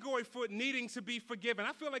category for needing to be forgiven.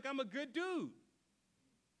 I feel like I'm a good dude.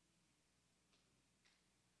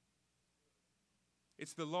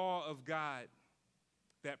 It's the law of God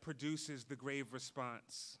that produces the grave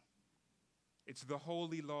response. It's the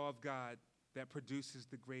holy law of God that produces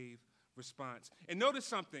the grave response. And notice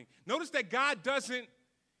something. Notice that God doesn't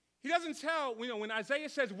tell, when Isaiah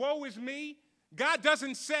says, woe is me, God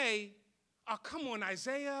doesn't say, oh, come on,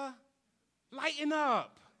 Isaiah, lighten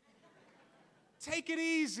up. Take it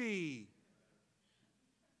easy.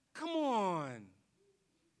 Come on.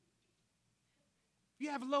 You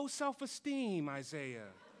have low self-esteem, Isaiah.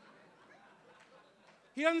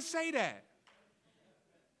 He doesn't say that.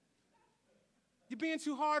 You're being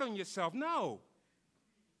too hard on yourself. No,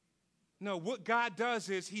 what God does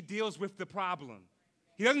is he deals with the problem.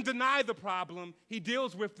 He doesn't deny the problem. He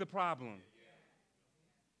deals with the problem.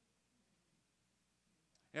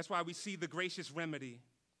 That's why we see the gracious remedy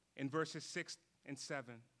in verses 6 and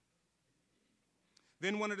 7.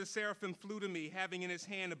 Then one of the seraphim flew to me, having in his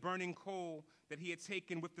hand a burning coal that he had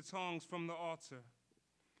taken with the tongs from the altar.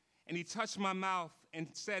 And he touched my mouth and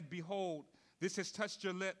said, behold, this has touched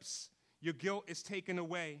your lips. Your guilt is taken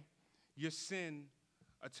away. Your sin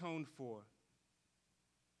atoned for.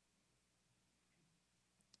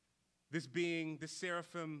 This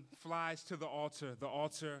seraphim flies to the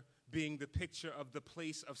altar being the picture of the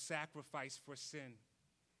place of sacrifice for sin.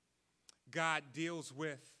 God deals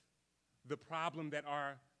with the problem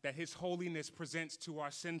that his holiness presents to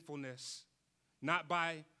our sinfulness, not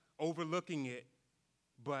by overlooking it,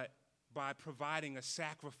 but by providing a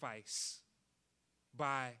sacrifice,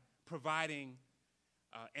 by providing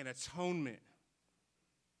an atonement.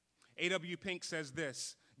 A.W. Pink says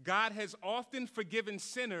this: God has often forgiven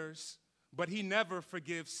sinners, but he never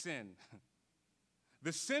forgives sin.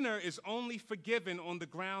 The sinner is only forgiven on the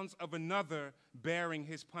grounds of another bearing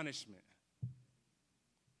his punishment.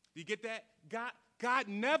 Do you get that? God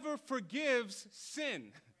never forgives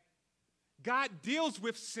sin. God deals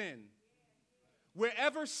with sin.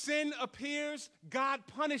 Wherever sin appears, God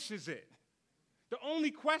punishes it. The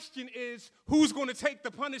only question is who's going to take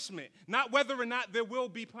the punishment, not whether or not there will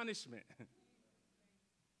be punishment.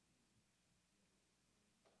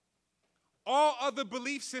 All other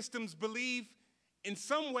belief systems believe in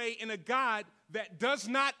some way in a God that does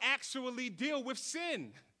not actually deal with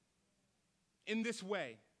sin in this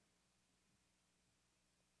way.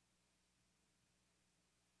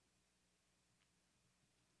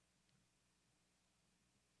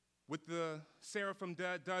 What the seraphim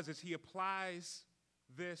does is he applies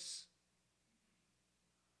this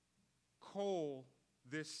coal,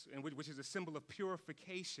 which is a symbol of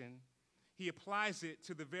purification, he applies it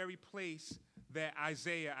to the very place that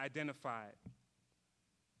Isaiah identified.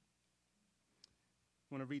 I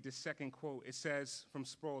want to read this second quote. It says, from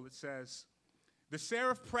Sproul, it says, The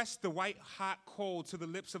seraph pressed the white hot coal to the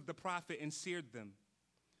lips of the prophet and seared them.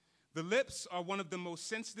 The lips are one of the most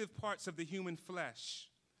sensitive parts of the human flesh,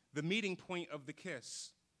 the meeting point of the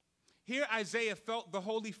kiss. Here Isaiah felt the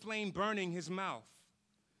holy flame burning his mouth.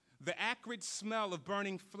 The acrid smell of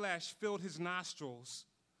burning flesh filled his nostrils,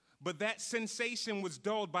 but that sensation was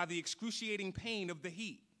dulled by the excruciating pain of the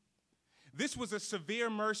heat. This was a severe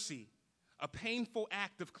mercy, a painful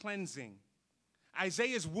act of cleansing.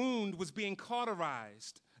 Isaiah's wound was being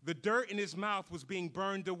cauterized. The dirt in his mouth was being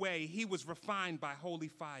burned away. He was refined by holy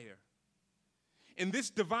fire. In this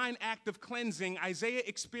divine act of cleansing, Isaiah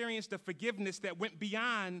experienced a forgiveness that went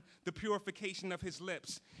beyond the purification of his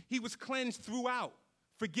lips. He was cleansed throughout,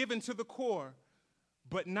 forgiven to the core,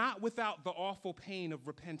 but not without the awful pain of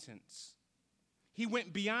repentance. He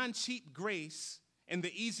went beyond cheap grace and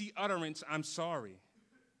the easy utterance, "I'm sorry."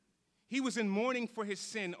 He was in mourning for his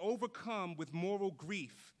sin, overcome with moral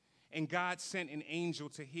grief, and God sent an angel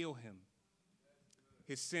to heal him.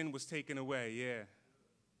 His sin was taken away,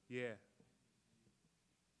 yeah.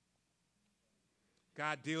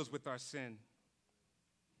 God deals with our sin.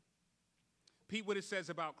 Peep what it says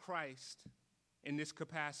about Christ in this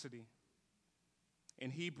capacity.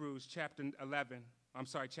 In Hebrews chapter 9,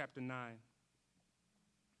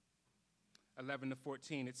 11 to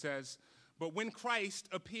 14, it says, "But when Christ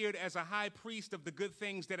appeared as a high priest of the good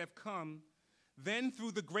things that have come, then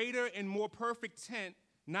through the greater and more perfect tent,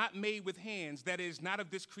 not made with hands, that is, not of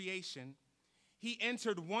this creation, he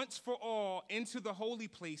entered once for all into the holy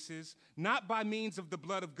places, not by means of the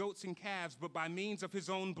blood of goats and calves, but by means of his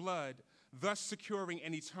own blood, thus securing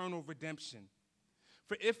an eternal redemption.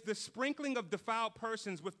 For if the sprinkling of defiled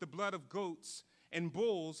persons with the blood of goats and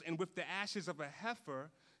bulls and with the ashes of a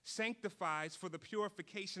heifer sanctifies for the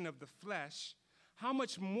purification of the flesh, how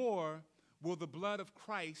much more will the blood of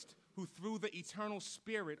Christ, who through the eternal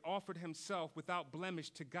Spirit offered himself without blemish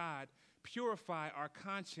to God, purify our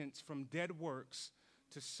conscience from dead works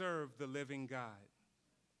to serve the living God?"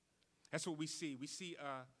 That's what we see. We see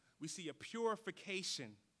a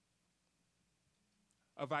purification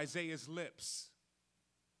of Isaiah's lips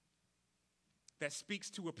that speaks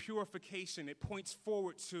to a purification. It points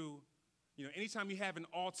forward to, anytime you have an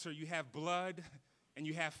altar, you have blood and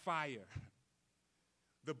you have fire.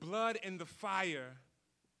 The blood and the fire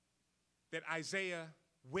that Isaiah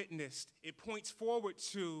witnessed, it points forward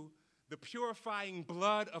to the purifying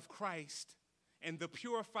blood of Christ and the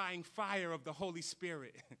purifying fire of the Holy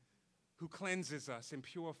Spirit who cleanses us and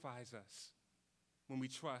purifies us when we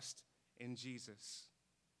trust in Jesus.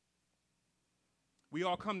 We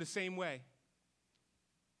all come the same way.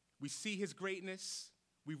 We see his greatness,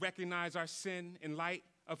 we recognize our sin in light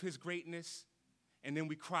of his greatness, and then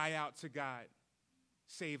we cry out to God,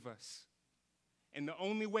 "Save us." And the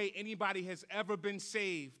only way anybody has ever been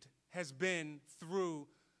saved has been through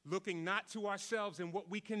looking not to ourselves and what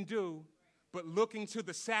we can do, but looking to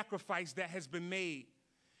the sacrifice that has been made.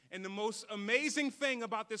 And the most amazing thing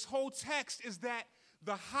about this whole text is that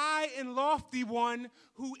the high and lofty one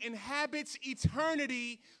who inhabits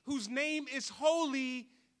eternity, whose name is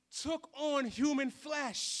holy, took on human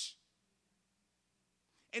flesh.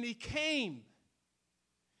 And he came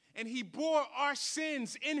and he bore our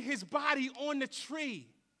sins in his body on the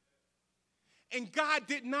tree. And God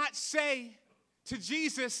did not say to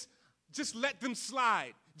Jesus, "Just let them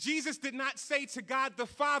slide." Jesus did not say to God the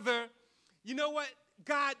Father, "You know what,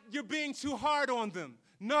 God, you're being too hard on them."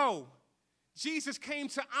 No. Jesus came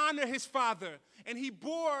to honor his Father, and he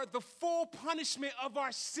bore the full punishment of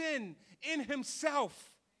our sin in himself.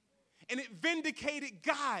 And it vindicated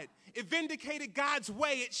God. It vindicated God's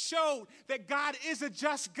way. It showed that God is a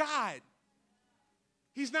just God.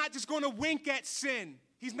 He's not just going to wink at sin.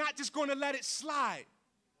 He's not just going to let it slide.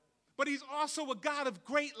 But he's also a God of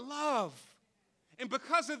great love. And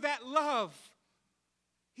because of that love,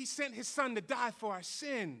 he sent his son to die for our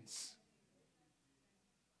sins.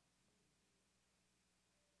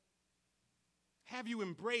 Have you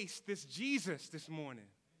embraced this Jesus this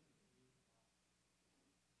morning?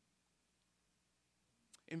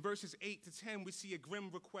 In verses 8 to 10, we see a grim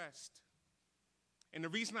request. And the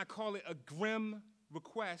reason I call it a grim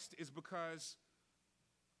request is because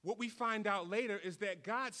what we find out later is that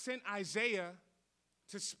God sent Isaiah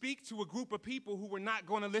to speak to a group of people who were not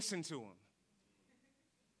going to listen to him.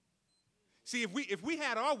 See, if we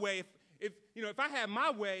had our way, if I had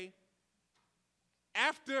my way,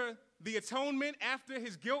 after the atonement, after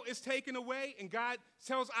his guilt is taken away and God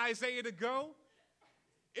tells Isaiah to go,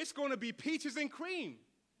 it's going to be peaches and cream.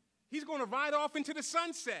 He's going to ride off into the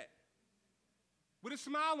sunset with a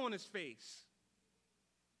smile on his face.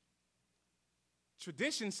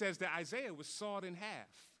 Tradition says that Isaiah was sawed in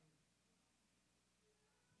half.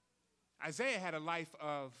 Isaiah had a life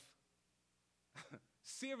of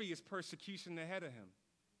serious persecution ahead of him.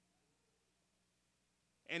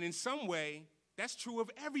 And in some way, that's true of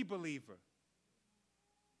every believer.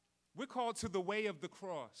 We're called to the way of the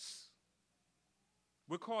cross.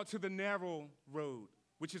 We're called to the narrow road,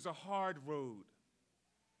 which is a hard road.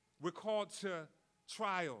 We're called to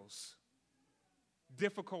trials,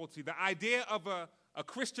 difficulty. The idea of a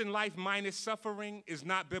Christian life minus suffering is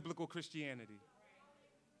not biblical Christianity.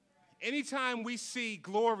 Anytime we see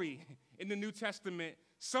glory in the New Testament,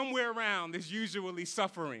 somewhere around there's usually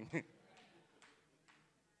suffering.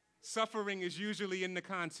 Suffering is usually in the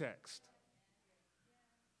context.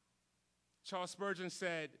 Charles Spurgeon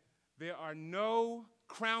said, there are no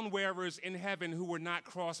crown wearers in heaven who were not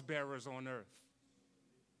cross bearers on earth.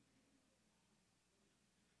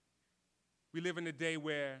 We live in a day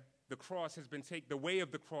where the cross has been the way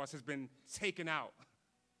of the cross has been taken out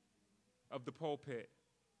of the pulpit.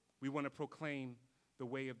 We want to proclaim the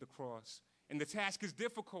way of the cross. And the task is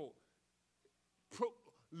difficult.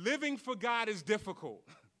 Living for God is difficult.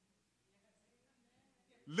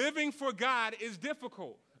 Living for God is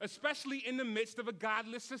difficult, especially in the midst of a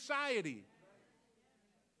godless society.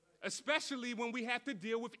 Especially when we have to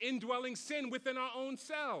deal with indwelling sin within our own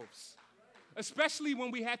selves. Especially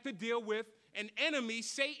when we have to deal with an enemy,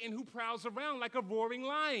 Satan, who prowls around like a roaring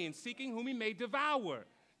lion, seeking whom he may devour.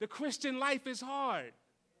 The Christian life is hard.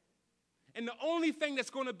 And the only thing that's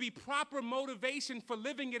going to be proper motivation for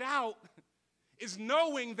living it out is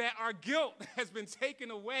knowing that our guilt has been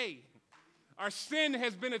taken away. Our sin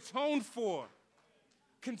has been atoned for.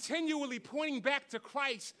 Continually pointing back to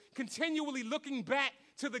Christ, continually looking back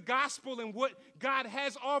to the gospel and what God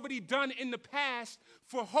has already done in the past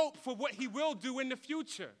for hope for what he will do in the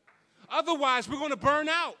future. Otherwise, we're going to burn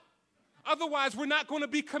out. Otherwise, we're not going to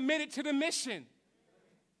be committed to the mission.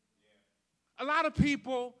 A lot of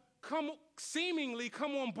people seemingly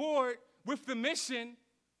come on board with the mission,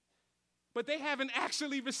 but they haven't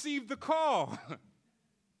actually received the call.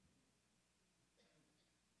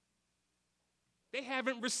 They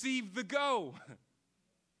haven't received the go.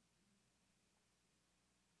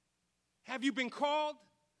 Have you been called?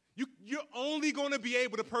 You're only going to be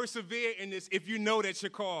able to persevere in this if you know that you're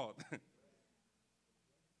called.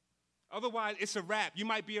 Otherwise, it's a wrap. You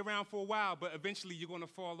might be around for a while, but eventually you're going to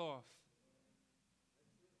fall off.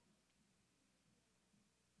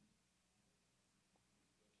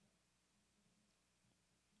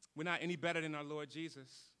 We're not any better than our Lord Jesus.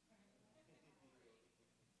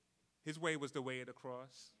 His way was the way of the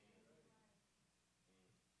cross.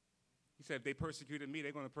 He said, if they persecuted me,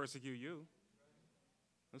 they're going to persecute you.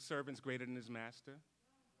 No servant's greater than his master.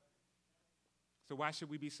 So why should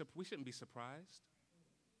we shouldn't be surprised.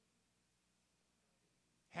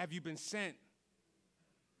 Have you been sent?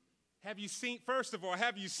 First of all,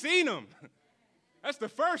 have you seen him? That's the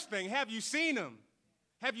first thing. Have you seen him?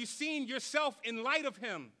 Have you seen yourself in light of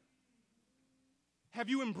him? Have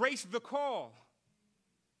you embraced the call?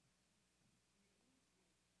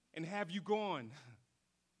 And have you gone?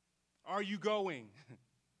 Are you going?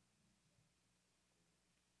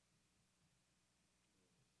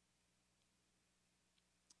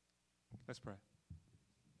 Let's pray.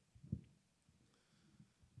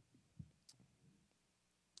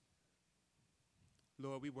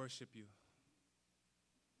 Lord, we worship you.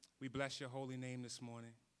 We bless your holy name this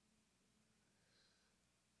morning.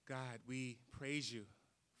 God, we praise you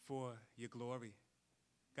for your glory.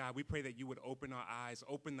 God, we pray that you would open our eyes,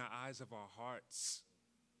 open the eyes of our hearts,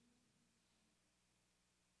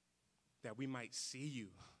 that we might see you.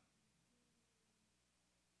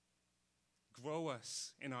 Grow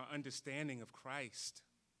us in our understanding of Christ.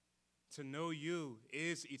 To know you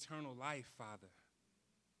is eternal life, Father.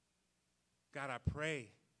 God, I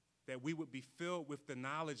pray that we would be filled with the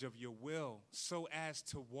knowledge of your will so as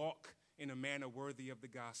to walk in a manner worthy of the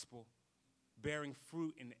gospel, bearing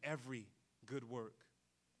fruit in every good work,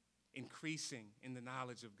 increasing in the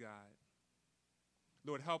knowledge of God.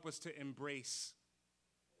 Lord, help us to embrace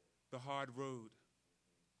the hard road.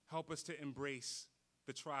 Help us to embrace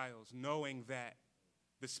the trials, knowing that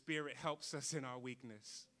the Spirit helps us in our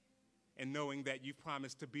weakness, and knowing that you've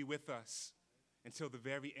promised to be with us until the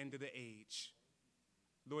very end of the age.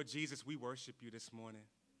 Lord Jesus, we worship you this morning,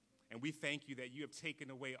 and we thank you that you have taken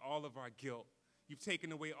away all of our guilt. You've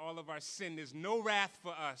taken away all of our sin. There's no wrath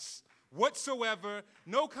for us whatsoever,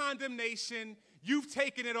 no condemnation. You've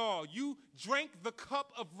taken it all. You drank the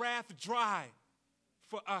cup of wrath dry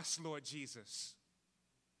for us, Lord Jesus.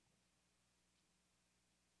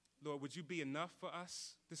 Lord, would you be enough for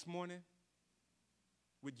us this morning?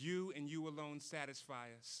 Would you and you alone satisfy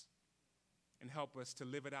us and help us to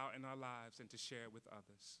live it out in our lives and to share it with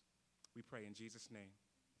others? We pray in Jesus' name.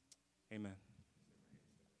 Amen.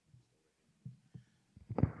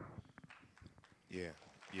 Yeah.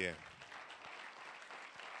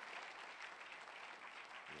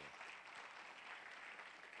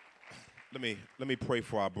 Let me pray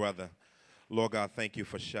for our brother. Lord God, thank you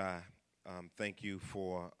for Shy. Thank you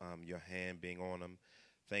for your hand being on him.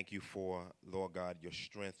 Thank you for, Lord God, your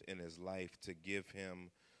strength in his life to give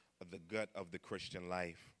him the gut of the Christian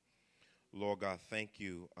life. Lord God, thank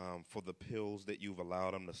you for the pills that you've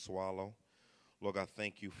allowed him to swallow. Lord God,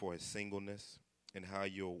 thank you for his singleness and how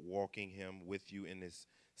you're walking him with you in his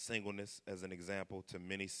singleness as an example to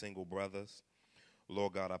many single brothers.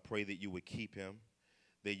 Lord God, I pray that you would keep him,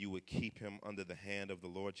 that you would keep him under the hand of the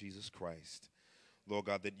Lord Jesus Christ. Lord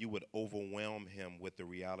God, that you would overwhelm him with the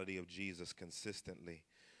reality of Jesus consistently.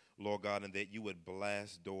 Lord God, and that you would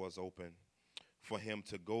blast doors open for him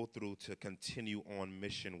to go through to continue on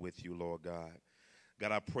mission with you, Lord God.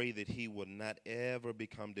 God, I pray that he would not ever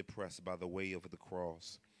become depressed by the way of the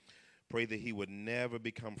cross. Pray that he would never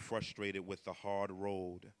become frustrated with the hard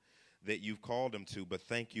road that you've called him to. But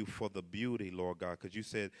thank you for the beauty, Lord God, because you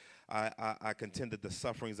said, I contend that the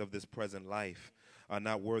sufferings of this present life are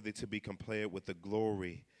not worthy to be compared with the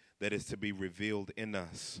glory that is to be revealed in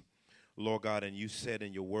us. Lord God, and you said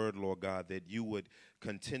in your word, Lord God, that you would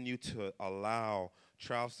continue to allow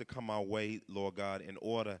trials to come our way, Lord God, in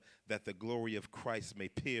order that the glory of Christ may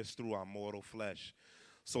pierce through our mortal flesh.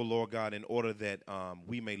 So, Lord God, in order that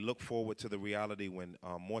we may look forward to the reality when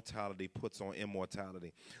mortality puts on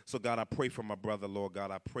immortality. So, God, I pray for my brother, Lord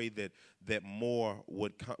God. I pray that more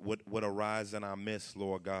would arise in our midst,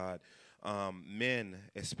 Lord God. Men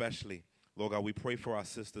especially. Lord God, we pray for our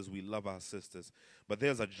sisters. We love our sisters. But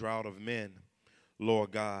there's a drought of men,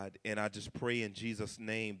 Lord God. And I just pray in Jesus'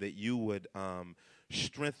 name that you would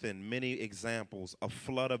strengthen many examples, a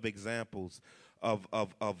flood of examples of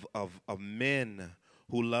men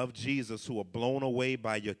who love Jesus, who are blown away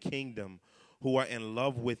by your kingdom, who are in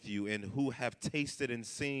love with you, and who have tasted and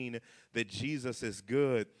seen that Jesus is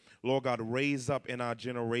good. Lord God, raise up in our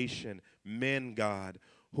generation men, God,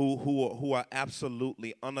 who are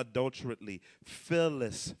absolutely, unadulterately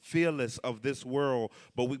fearless of this world.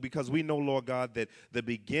 But because we know, Lord God, that the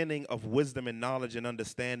beginning of wisdom and knowledge and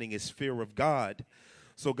understanding is fear of God.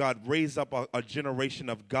 So, God, raise up a generation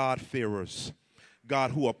of God-fearers,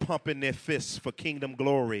 God, who are pumping their fists for kingdom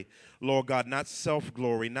glory, Lord God, not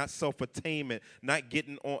self-glory, not self-attainment, not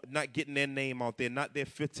getting their name out there, not their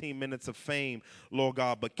 15 minutes of fame, Lord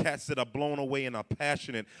God, but cats that are blown away and are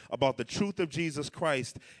passionate about the truth of Jesus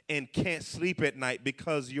Christ and can't sleep at night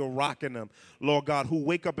because you're rocking them, Lord God, who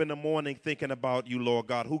wake up in the morning thinking about you, Lord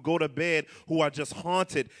God, who go to bed, who are just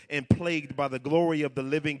haunted and plagued by the glory of the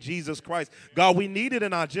living Jesus Christ. God, we need it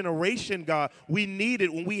in our generation, God. We need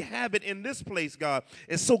it when we have it in this place, God.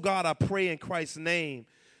 And so, God, I pray in Christ's name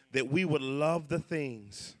that we would love the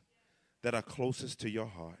things that are closest to your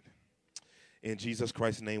heart. In Jesus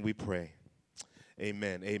Christ's name we pray.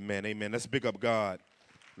 Amen, amen, amen. Let's big up God.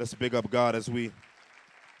 Let's big up God as we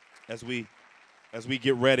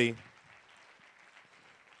get ready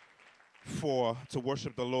to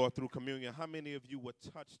worship the Lord through communion. How many of you were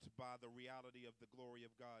touched by the reality of the glory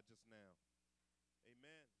of God just now?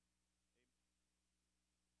 Amen.